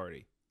Boston Tea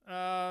Party?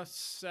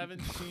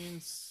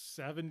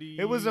 1770.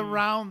 It was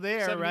around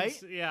there, right?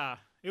 Yeah.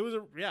 It was,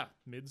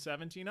 mid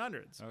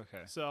 1700s.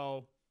 Okay.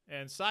 So,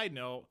 and side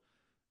note,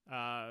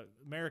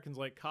 Americans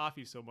like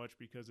coffee so much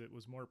because it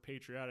was more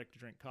patriotic to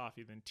drink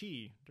coffee than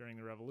tea during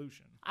the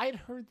Revolution. I'd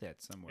heard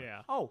that somewhere.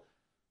 Yeah. Oh,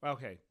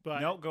 okay.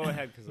 But no, go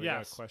ahead because I got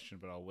yes. a question,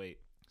 but I'll wait.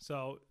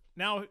 So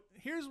now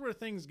here's where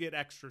things get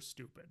extra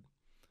stupid.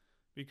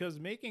 Because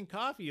making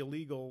coffee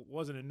illegal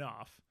wasn't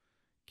enough,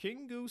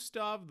 King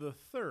Gustav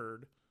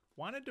III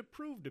wanted to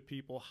prove to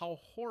people how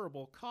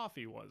horrible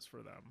coffee was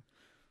for them.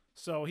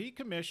 So he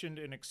commissioned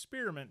an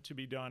experiment to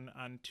be done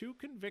on 2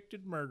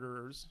 convicted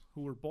murderers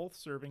who were both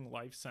serving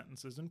life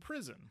sentences in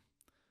prison.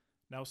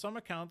 Now, some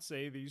accounts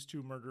say these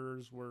 2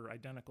 murderers were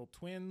identical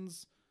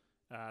twins.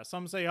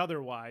 Some say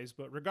otherwise,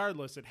 but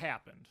regardless, it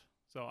happened.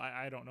 So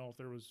I don't know if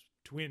there was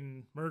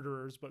twin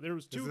murderers, but there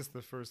was 2. Is this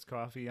the first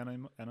coffee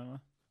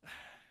enema?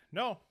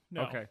 No.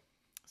 Okay.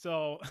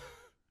 So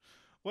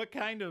what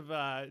kind of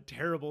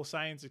terrible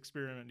science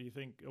experiment do you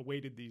think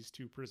awaited these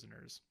 2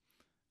 prisoners?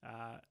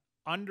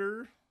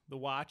 Under the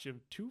watch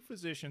of 2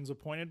 physicians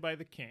appointed by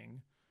the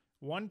king,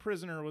 one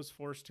prisoner was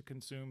forced to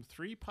consume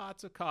 3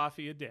 pots of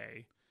coffee a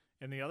day,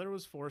 and the other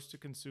was forced to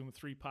consume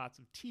 3 pots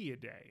of tea a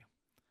day.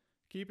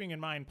 Keeping in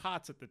mind,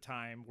 pots at the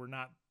time were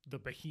not the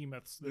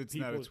behemoths that it's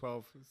people... not a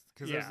 12.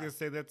 Because I was going to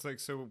say that's like,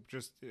 so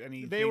just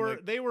anything.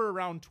 They were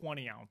around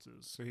 20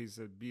 ounces. So he's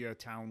a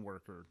town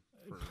worker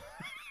for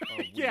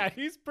yeah,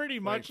 he's pretty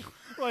much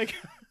like...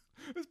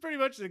 It's pretty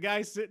much the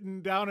guy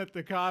sitting down at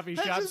the coffee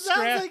shop, just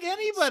sounds like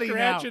anybody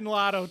scratching now.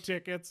 lotto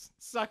tickets,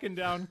 sucking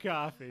down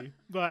coffee.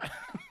 But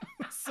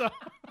so,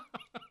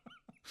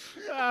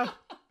 all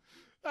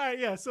right,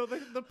 yeah. So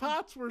the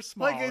pots were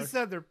smaller. Like I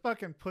said, they're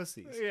fucking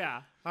pussies.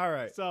 Yeah. All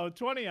right. So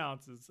 20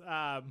 ounces.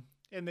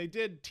 And they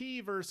did tea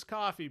versus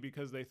coffee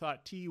because they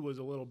thought tea was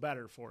a little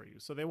better for you.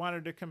 So they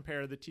wanted to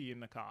compare the tea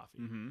and the coffee.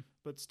 Mm-hmm.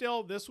 But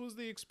still, this was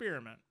the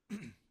experiment.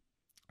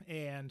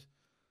 And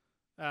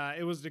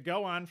it was to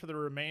go on for the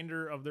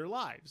remainder of their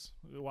lives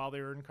while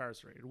they were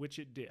incarcerated, which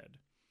it did.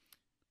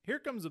 Here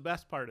comes the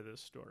best part of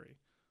this story.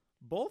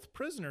 Both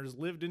prisoners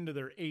lived into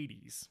their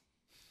 80s.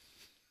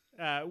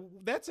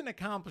 That's an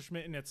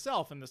accomplishment in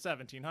itself in the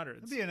 1700s.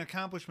 It'd be an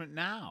accomplishment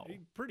now.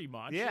 Pretty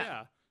much, Yeah.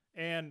 yeah.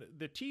 And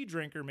the tea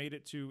drinker made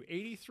it to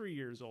 83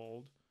 years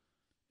old,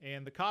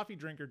 and the coffee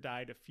drinker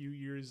died a few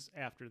years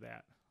after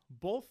that.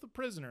 Both the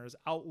prisoners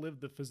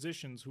outlived the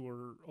physicians who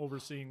were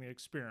overseeing the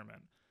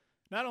experiment.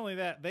 Not only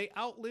that, they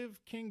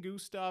outlived King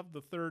Gustav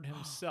III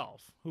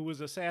himself, who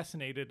was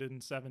assassinated in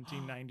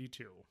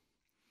 1792.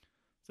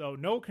 So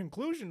no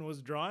conclusion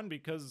was drawn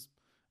because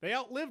they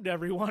outlived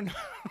everyone.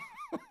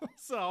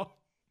 So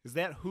is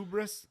that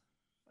hubris?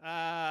 Is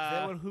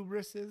that what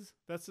hubris is?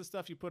 That's the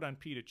stuff you put on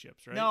pita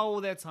chips, right? No,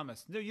 that's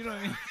hummus. No, you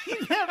don't mean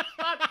that.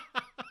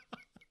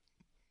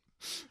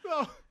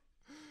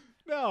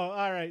 No,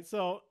 all right.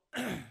 So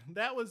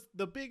that was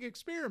the big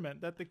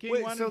experiment that the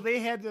king wanted.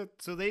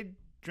 So they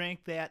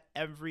drank that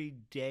every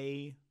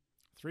day.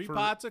 3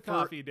 pots of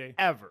coffee a day.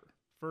 Ever.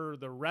 for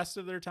the rest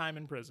of their time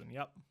in prison.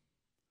 Yep.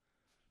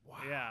 Wow.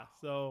 Yeah.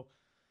 So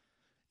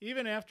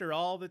even after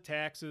all the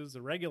taxes,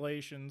 the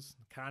regulations,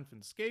 the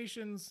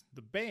confiscations,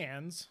 the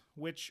bans,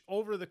 which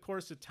over the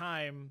course of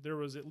time, there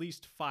was at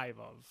least 5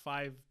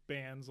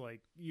 bans, like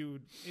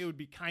it would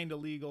be kind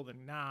of legal,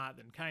 then not,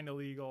 then kind of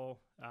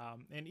legal.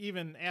 And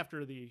even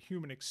after the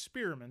human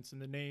experiments in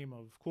the name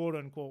of quote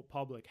unquote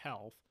public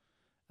health,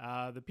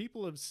 the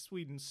people of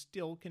Sweden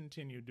still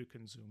continued to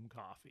consume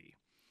coffee.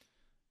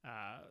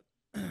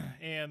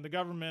 And the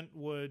government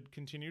would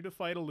continue to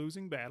fight a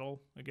losing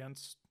battle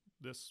against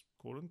this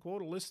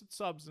quote-unquote illicit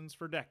substance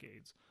for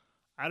decades.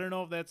 I don't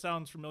know if that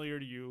sounds familiar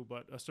to you,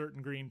 but a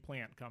certain green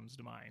plant comes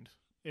to mind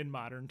in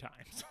modern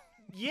times.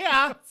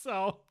 Yeah.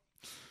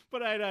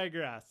 But I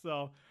digress.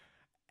 So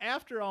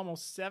after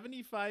almost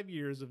 75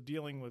 years of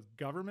dealing with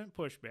government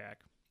pushback,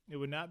 it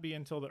would not be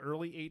until the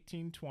early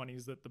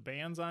 1820s that the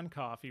bans on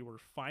coffee were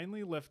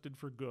finally lifted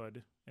for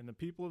good, and the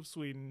people of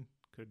Sweden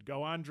could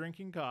go on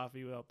drinking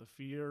coffee without the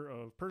fear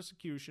of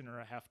persecution or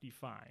a hefty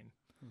fine.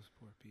 Those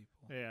poor people.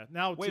 Yeah.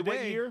 Now, Wait, today,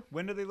 what year?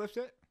 When did they lift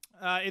it?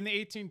 In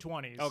the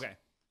 1820s. Okay.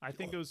 I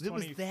think it was It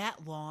was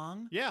that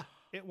long? Yeah.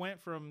 It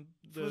went from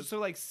So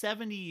like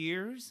 70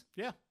 years?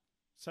 Yeah.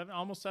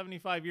 Almost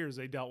 75 years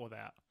they dealt with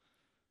that.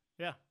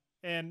 Yeah.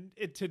 And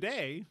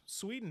today,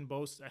 Sweden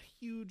boasts a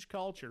huge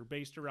culture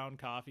based around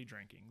coffee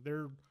drinking.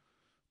 They're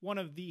one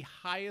of the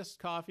highest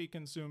coffee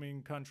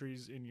consuming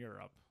countries in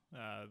Europe.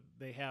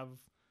 They have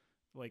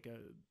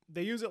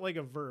they use it like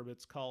a verb.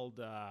 It's called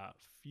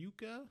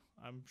fuka.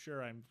 I'm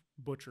sure I'm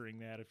butchering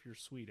that if you're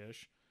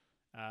Swedish,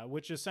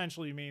 which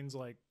essentially means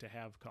like to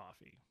have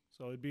coffee.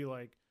 So it'd be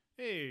like,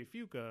 hey,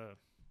 fuka,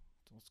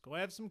 let's go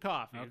have some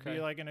coffee. Okay. It'd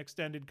be like an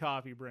extended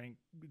coffee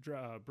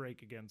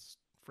break against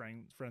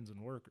friends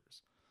and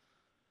workers.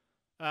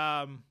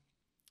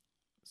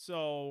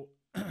 So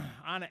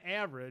on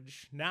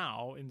average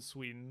now in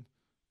Sweden,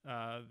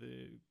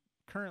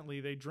 currently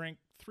they drink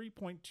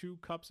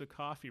 3.2 cups of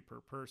coffee per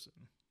person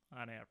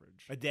on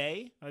average. A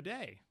day? A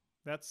day.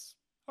 That's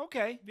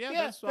Okay. Yeah,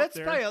 that's up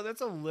there. probably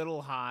that's a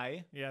little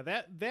high. Yeah,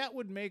 that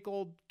would make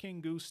old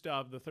King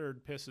Gustav III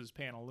piss his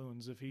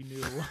pantaloons if he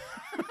knew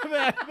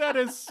that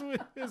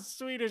his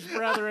Swedish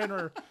brethren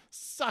were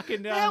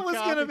sucking down That was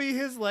coffee. going to be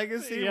his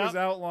legacy, Yep. was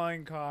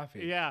outlawing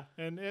coffee. Yeah,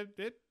 and it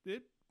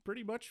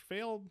pretty much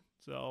failed.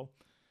 So,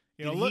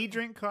 Did he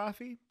drink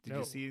coffee? Did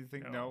you see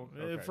anything? No.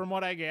 Okay. From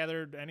what I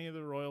gathered, any of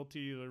the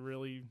royalty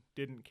really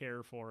didn't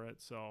care for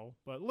it. So,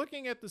 but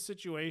looking at the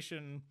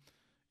situation,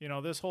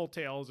 this whole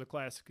tale is a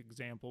classic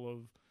example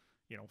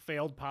of,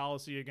 failed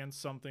policy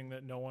against something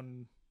that no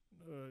one,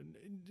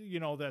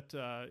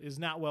 that is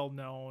not well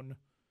known.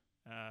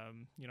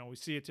 We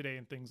see it today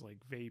in things like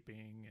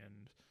vaping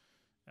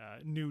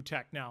and new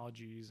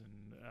technologies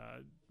and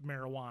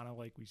marijuana,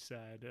 like we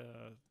said,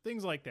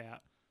 things like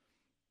that.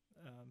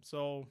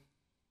 So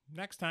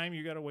next time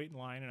you got to wait in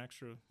line an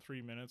extra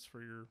 3 minutes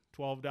for your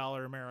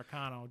 $12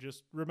 Americano,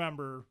 just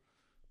remember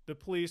the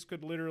police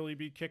could literally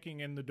be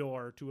kicking in the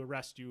door to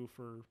arrest you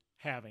for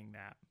having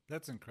that.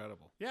 That's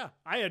incredible. Yeah,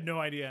 I had no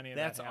idea any of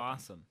That's that happened.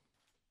 awesome.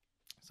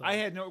 So, I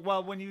had no.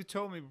 Well, when you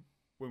told me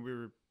when we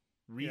were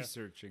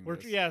researching,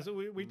 so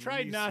we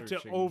tried not to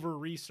over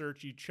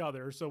research each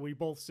other, so we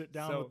both sit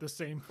down with the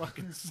same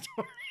fucking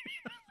story.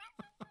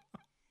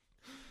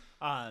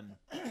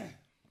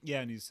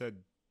 Yeah, and you said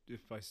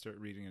if I start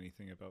reading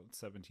anything about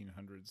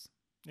 1700s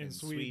in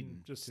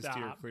Sweden, just to stop.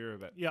 steer clear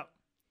of it. Yep.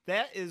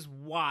 That is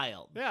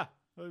wild. Yeah,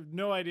 I have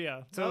no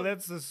idea. So Well,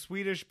 that's the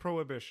Swedish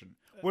prohibition.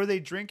 Were they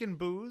drinking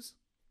booze?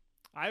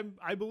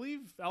 I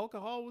believe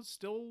alcohol was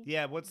still.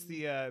 Yeah. What's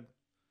the?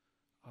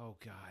 Oh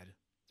God,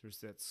 there's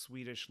that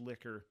Swedish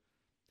liquor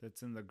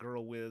that's in the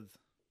Girl With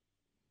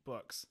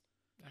books.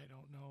 I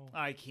don't know.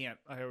 I can't.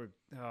 I would.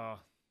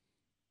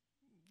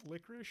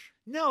 Licorice?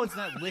 No, it's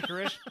not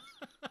licorice.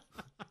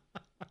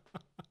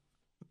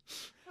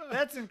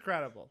 That's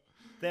incredible.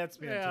 That's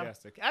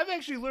fantastic. I've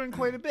actually learned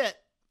quite a bit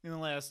in the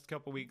last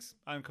couple weeks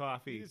on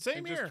coffee. Same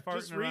And here. Just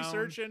farting around.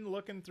 researching,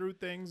 looking through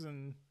things,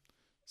 and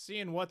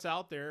seeing what's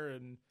out there,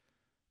 and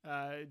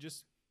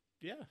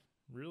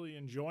really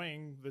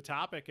enjoying the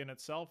topic in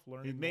itself.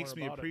 Learning It makes more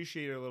me about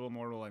appreciate it a little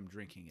more while I'm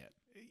drinking it.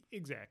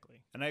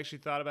 Exactly. And I actually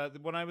thought about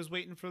it when I was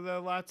waiting for the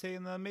latte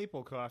and the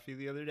maple coffee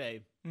the other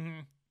day. Mm-hmm.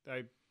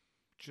 I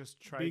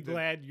just tried Be to...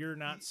 glad you're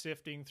not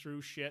sifting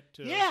through shit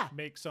to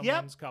make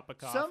someone's cup of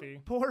coffee.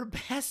 Some poor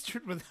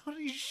bastard without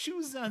any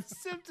shoes on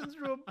sifting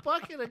through a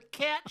bucket of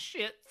cat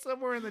shit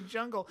somewhere in the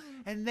jungle.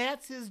 And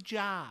that's his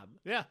job.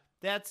 Yeah.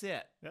 That's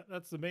it.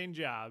 That's the main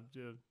job,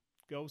 to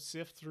go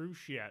sift through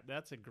shit.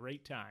 That's a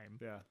great time.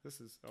 Yeah,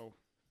 this is... Oh.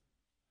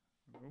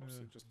 Oops,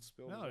 it just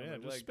spilled No, on yeah, my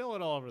just leg. spill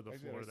it all over the I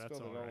did, floor. I That's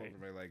spilled all it all right.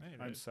 over my leg.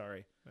 Hey, I'm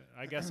sorry.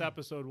 I guess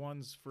episode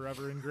 1's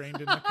forever ingrained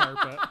in the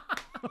carpet.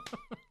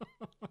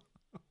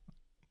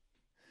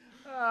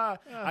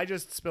 I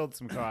just spilled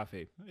some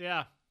coffee.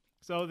 Yeah.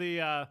 So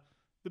the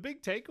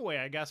big takeaway,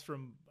 I guess,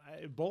 from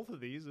both of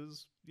these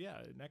is,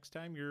 next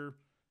time you're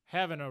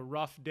having a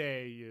rough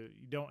day, you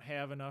don't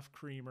have enough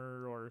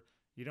creamer, or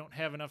you don't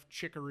have enough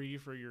chicory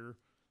for your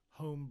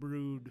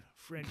homebrewed,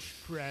 French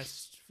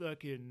pressed,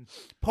 fucking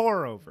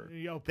Pour over.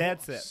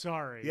 That's it.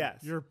 Sorry, Yes.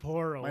 you're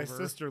pour over. My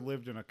sister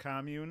lived in a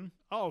commune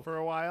for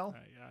a while.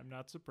 I'm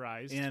not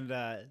surprised. And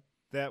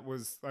that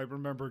was, I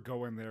remember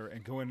going there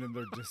and going in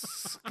their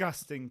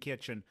disgusting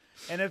kitchen.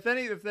 And if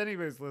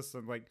anybody's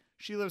listening, like,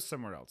 she lives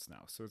somewhere else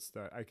now, so it's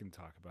I can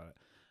talk about it.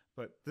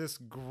 But this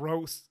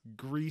gross,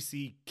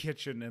 greasy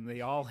kitchen, and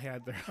they all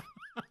had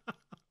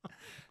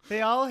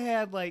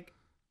like,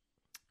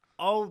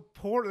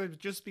 there'd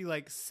just be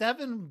like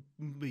 7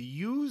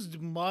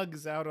 used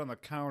mugs out on the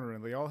counter,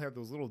 and they all have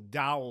those little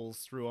dowels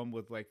through them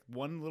with like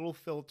one little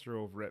filter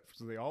over it.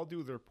 So they all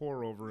do their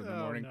pour over in the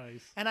morning.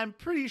 Nice. And I'm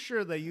pretty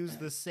sure they use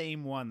the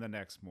same one the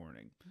next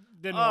morning.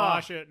 Didn't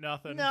wash it,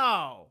 nothing.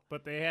 No.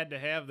 But they had to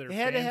have their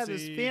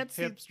this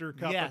fancy hipster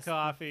cup of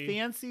coffee.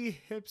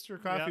 Fancy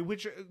hipster coffee, Yep.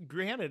 which,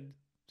 granted,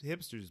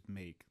 hipsters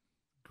make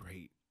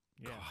great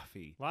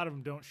coffee. A lot of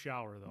them don't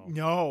shower, though.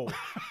 No.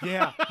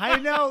 Yeah. I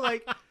know,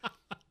 like,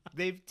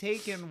 they've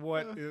taken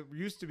what it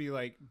used to be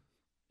like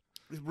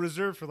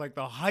reserved for like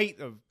the height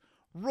of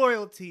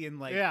royalty and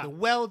like the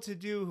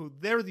well-to-do, who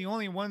they're the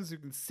only ones who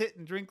can sit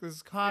and drink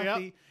this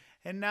coffee. Yep.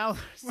 And now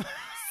there's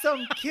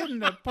some kid in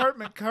an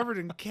apartment covered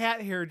in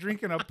cat hair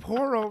drinking a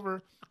pour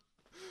over.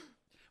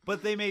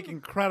 But they make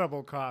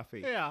incredible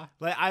coffee. Yeah.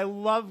 Like, I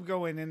love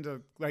going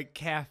into like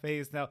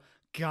cafes now.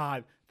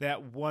 God,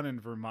 that one in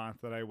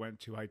Vermont that I went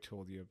to, I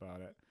told you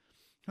about it.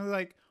 I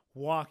like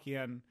walk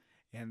in,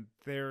 and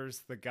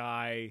there's the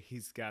guy.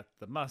 He's got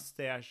the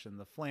mustache and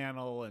the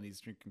flannel, and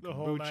he's drinking The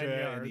whole 9 kombucha,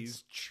 yards. and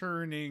he's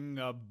churning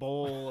a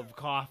bowl of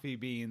coffee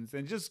beans.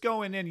 And just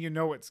going in, you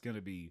know it's going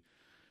to be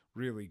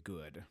really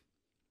good.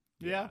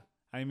 Yeah.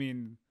 I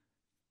mean,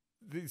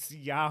 these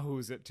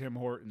yahoos at Tim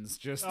Hortons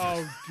just...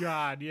 Oh,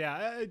 God,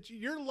 yeah.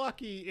 You're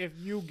lucky if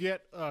you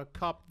get a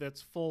cup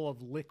that's full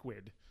of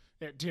liquid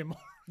at Tim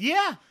Hortons.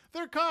 Yeah.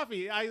 Their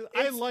coffee, I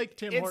like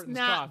Tim Hortons It's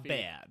not coffee.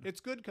 bad. It's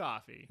good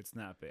coffee. It's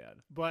not bad.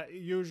 But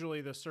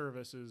usually the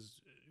service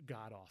is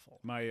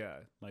god-awful.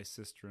 My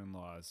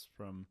sister-in-law is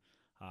from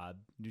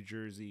New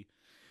Jersey,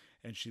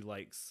 and she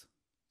likes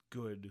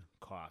good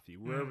coffee.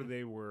 Wherever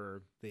they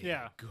were, they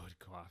had good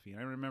coffee. And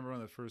I remember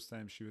one of the first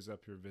times she was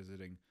up here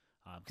visiting,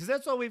 because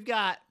that's all we've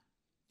got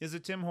is a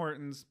Tim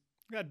Hortons.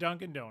 We got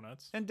Dunkin'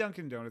 Donuts. And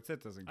Dunkin' Donuts.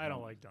 That doesn't count. I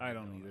don't like Dunkin' I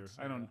don't Donuts,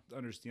 either. I don't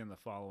understand the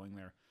following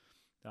there.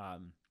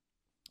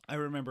 I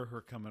remember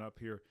her coming up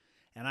here,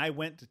 and I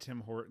went to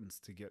Tim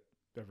Hortons to get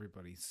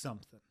everybody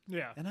something.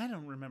 Yeah. And I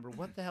don't remember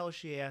what the hell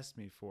she asked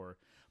me for,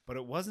 but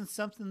it wasn't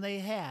something they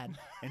had,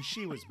 and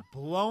she was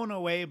blown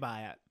away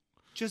by it.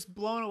 Just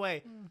blown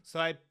away. So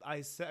I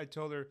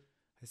told her,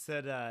 I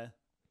said,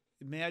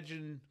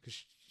 imagine,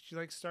 because she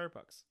likes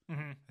Starbucks.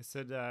 Mm-hmm. I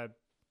said,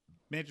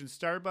 imagine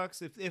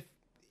Starbucks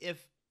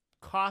if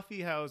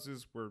coffee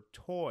houses were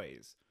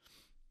toys,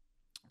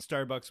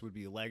 Starbucks would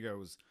be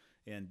Legos,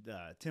 and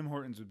Tim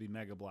Hortons would be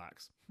Mega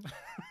Bloks.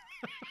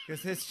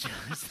 Because it's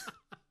just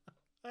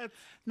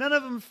none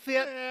of them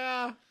fit.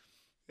 Yeah.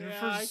 They're Yeah,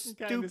 I for can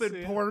kinda stupid see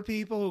it. poor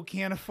people who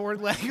can't afford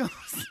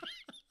Legos.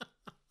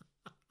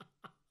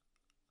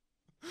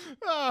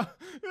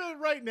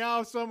 Right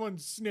now,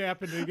 someone's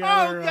snapping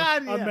together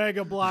a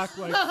Mega Block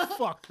like,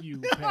 fuck you,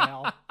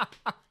 pal.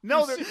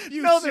 No,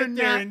 you they're sit there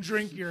not. and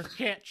drink your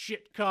cat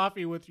shit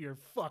coffee with your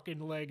fucking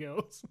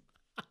Legos.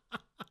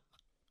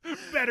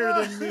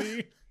 Better than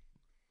me.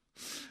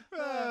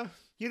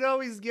 You'd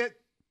always get,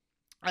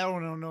 I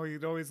don't know,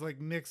 you'd always like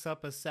mix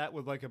up a set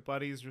with like a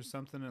Buddies or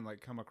something and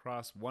like come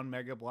across one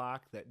Mega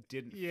Block that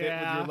didn't fit with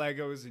your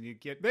Legos, and you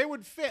get... They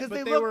would fit, 'Cause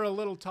but they they were a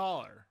little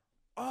taller.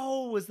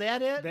 Oh, was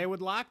that it? They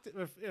would lock,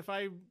 if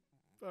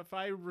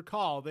I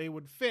recall, they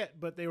would fit,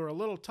 but they were a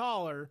little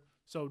taller,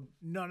 so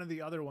none of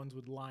the other ones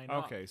would line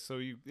up. Okay,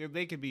 so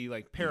they could be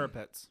like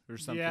parapets or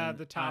something. Yeah,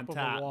 the top on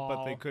of a wall.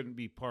 but they couldn't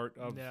be part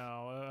of...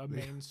 No, a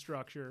main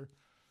structure.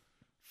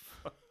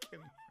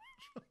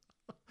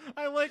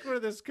 I like where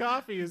this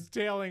coffee is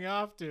tailing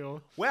off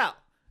to. Well,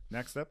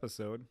 next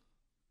episode,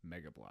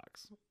 Mega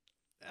Bloks.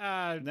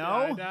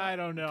 No? I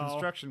don't know.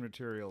 Construction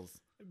materials.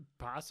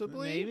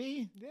 Possibly.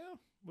 Maybe? Yeah.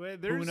 Well,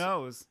 Who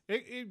knows?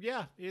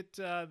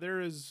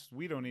 There is.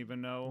 We don't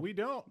even know. We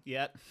don't.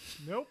 Yet.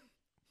 Nope.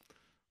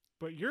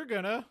 But you're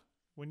gonna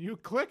when you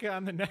click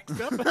on the next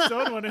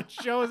episode when it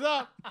shows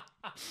up.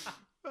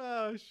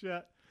 Oh,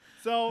 shit.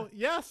 So,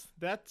 yes,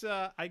 that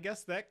I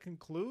guess that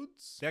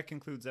concludes. That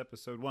concludes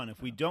episode 1.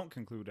 If we don't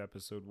conclude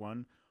episode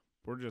 1,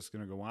 we're just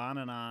going to go on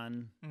and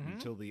on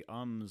until the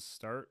ums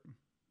start.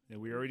 And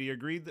we already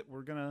agreed that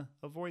we're going to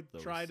avoid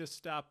those. Try to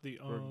stop the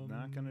We're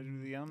not going to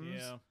do the ums.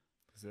 Yeah.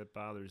 Because that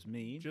bothers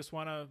me. Just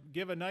want to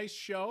give a nice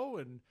show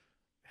and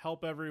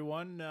help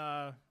everyone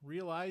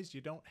realize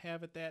you don't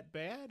have it that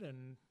bad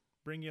and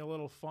bring you a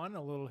little fun,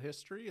 a little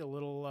history, a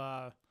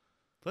little...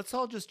 Let's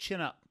all just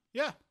chin up.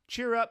 Yeah.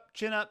 Cheer up,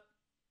 chin up.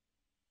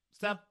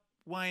 Stop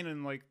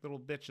whining like little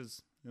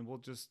bitches, and we'll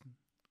just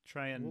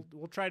try and...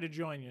 We'll try to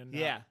join you.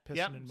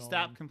 Pissing and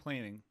stop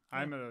complaining.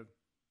 I'm going to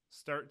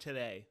start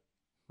today,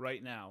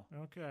 right now.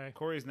 Okay.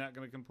 Corey's not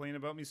going to complain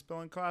about me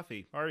spilling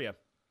coffee, are you?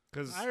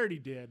 Because I already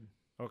did.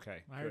 Okay.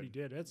 I already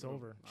did. It's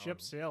over. Ship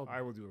sailed.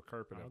 I will do a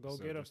carpet I'll episode.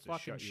 go get a just to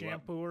fucking shut you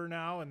up. shampooer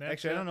now, and that's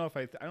Actually, I it. don't know if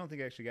I don't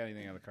think I actually got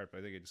anything on the carpet.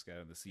 I think I just got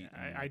on the seat.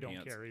 and I the don't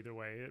pants. care either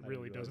way. It I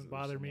really didn't realize doesn't there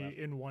was bother some me left.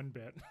 in one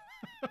bit.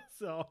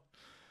 So,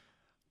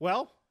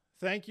 well,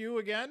 thank you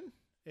again,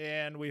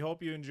 and we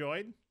hope you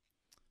enjoyed.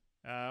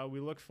 We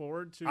look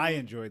forward to I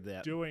enjoyed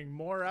that. doing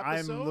more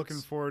episodes. I'm looking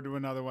forward to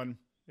another one.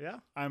 Yeah.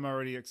 I'm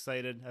already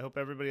excited. I hope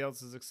everybody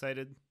else is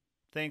excited.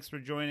 Thanks for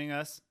joining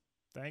us.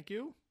 Thank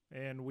you,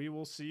 and we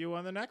will see you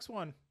on the next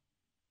one.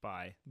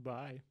 Bye.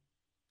 Bye.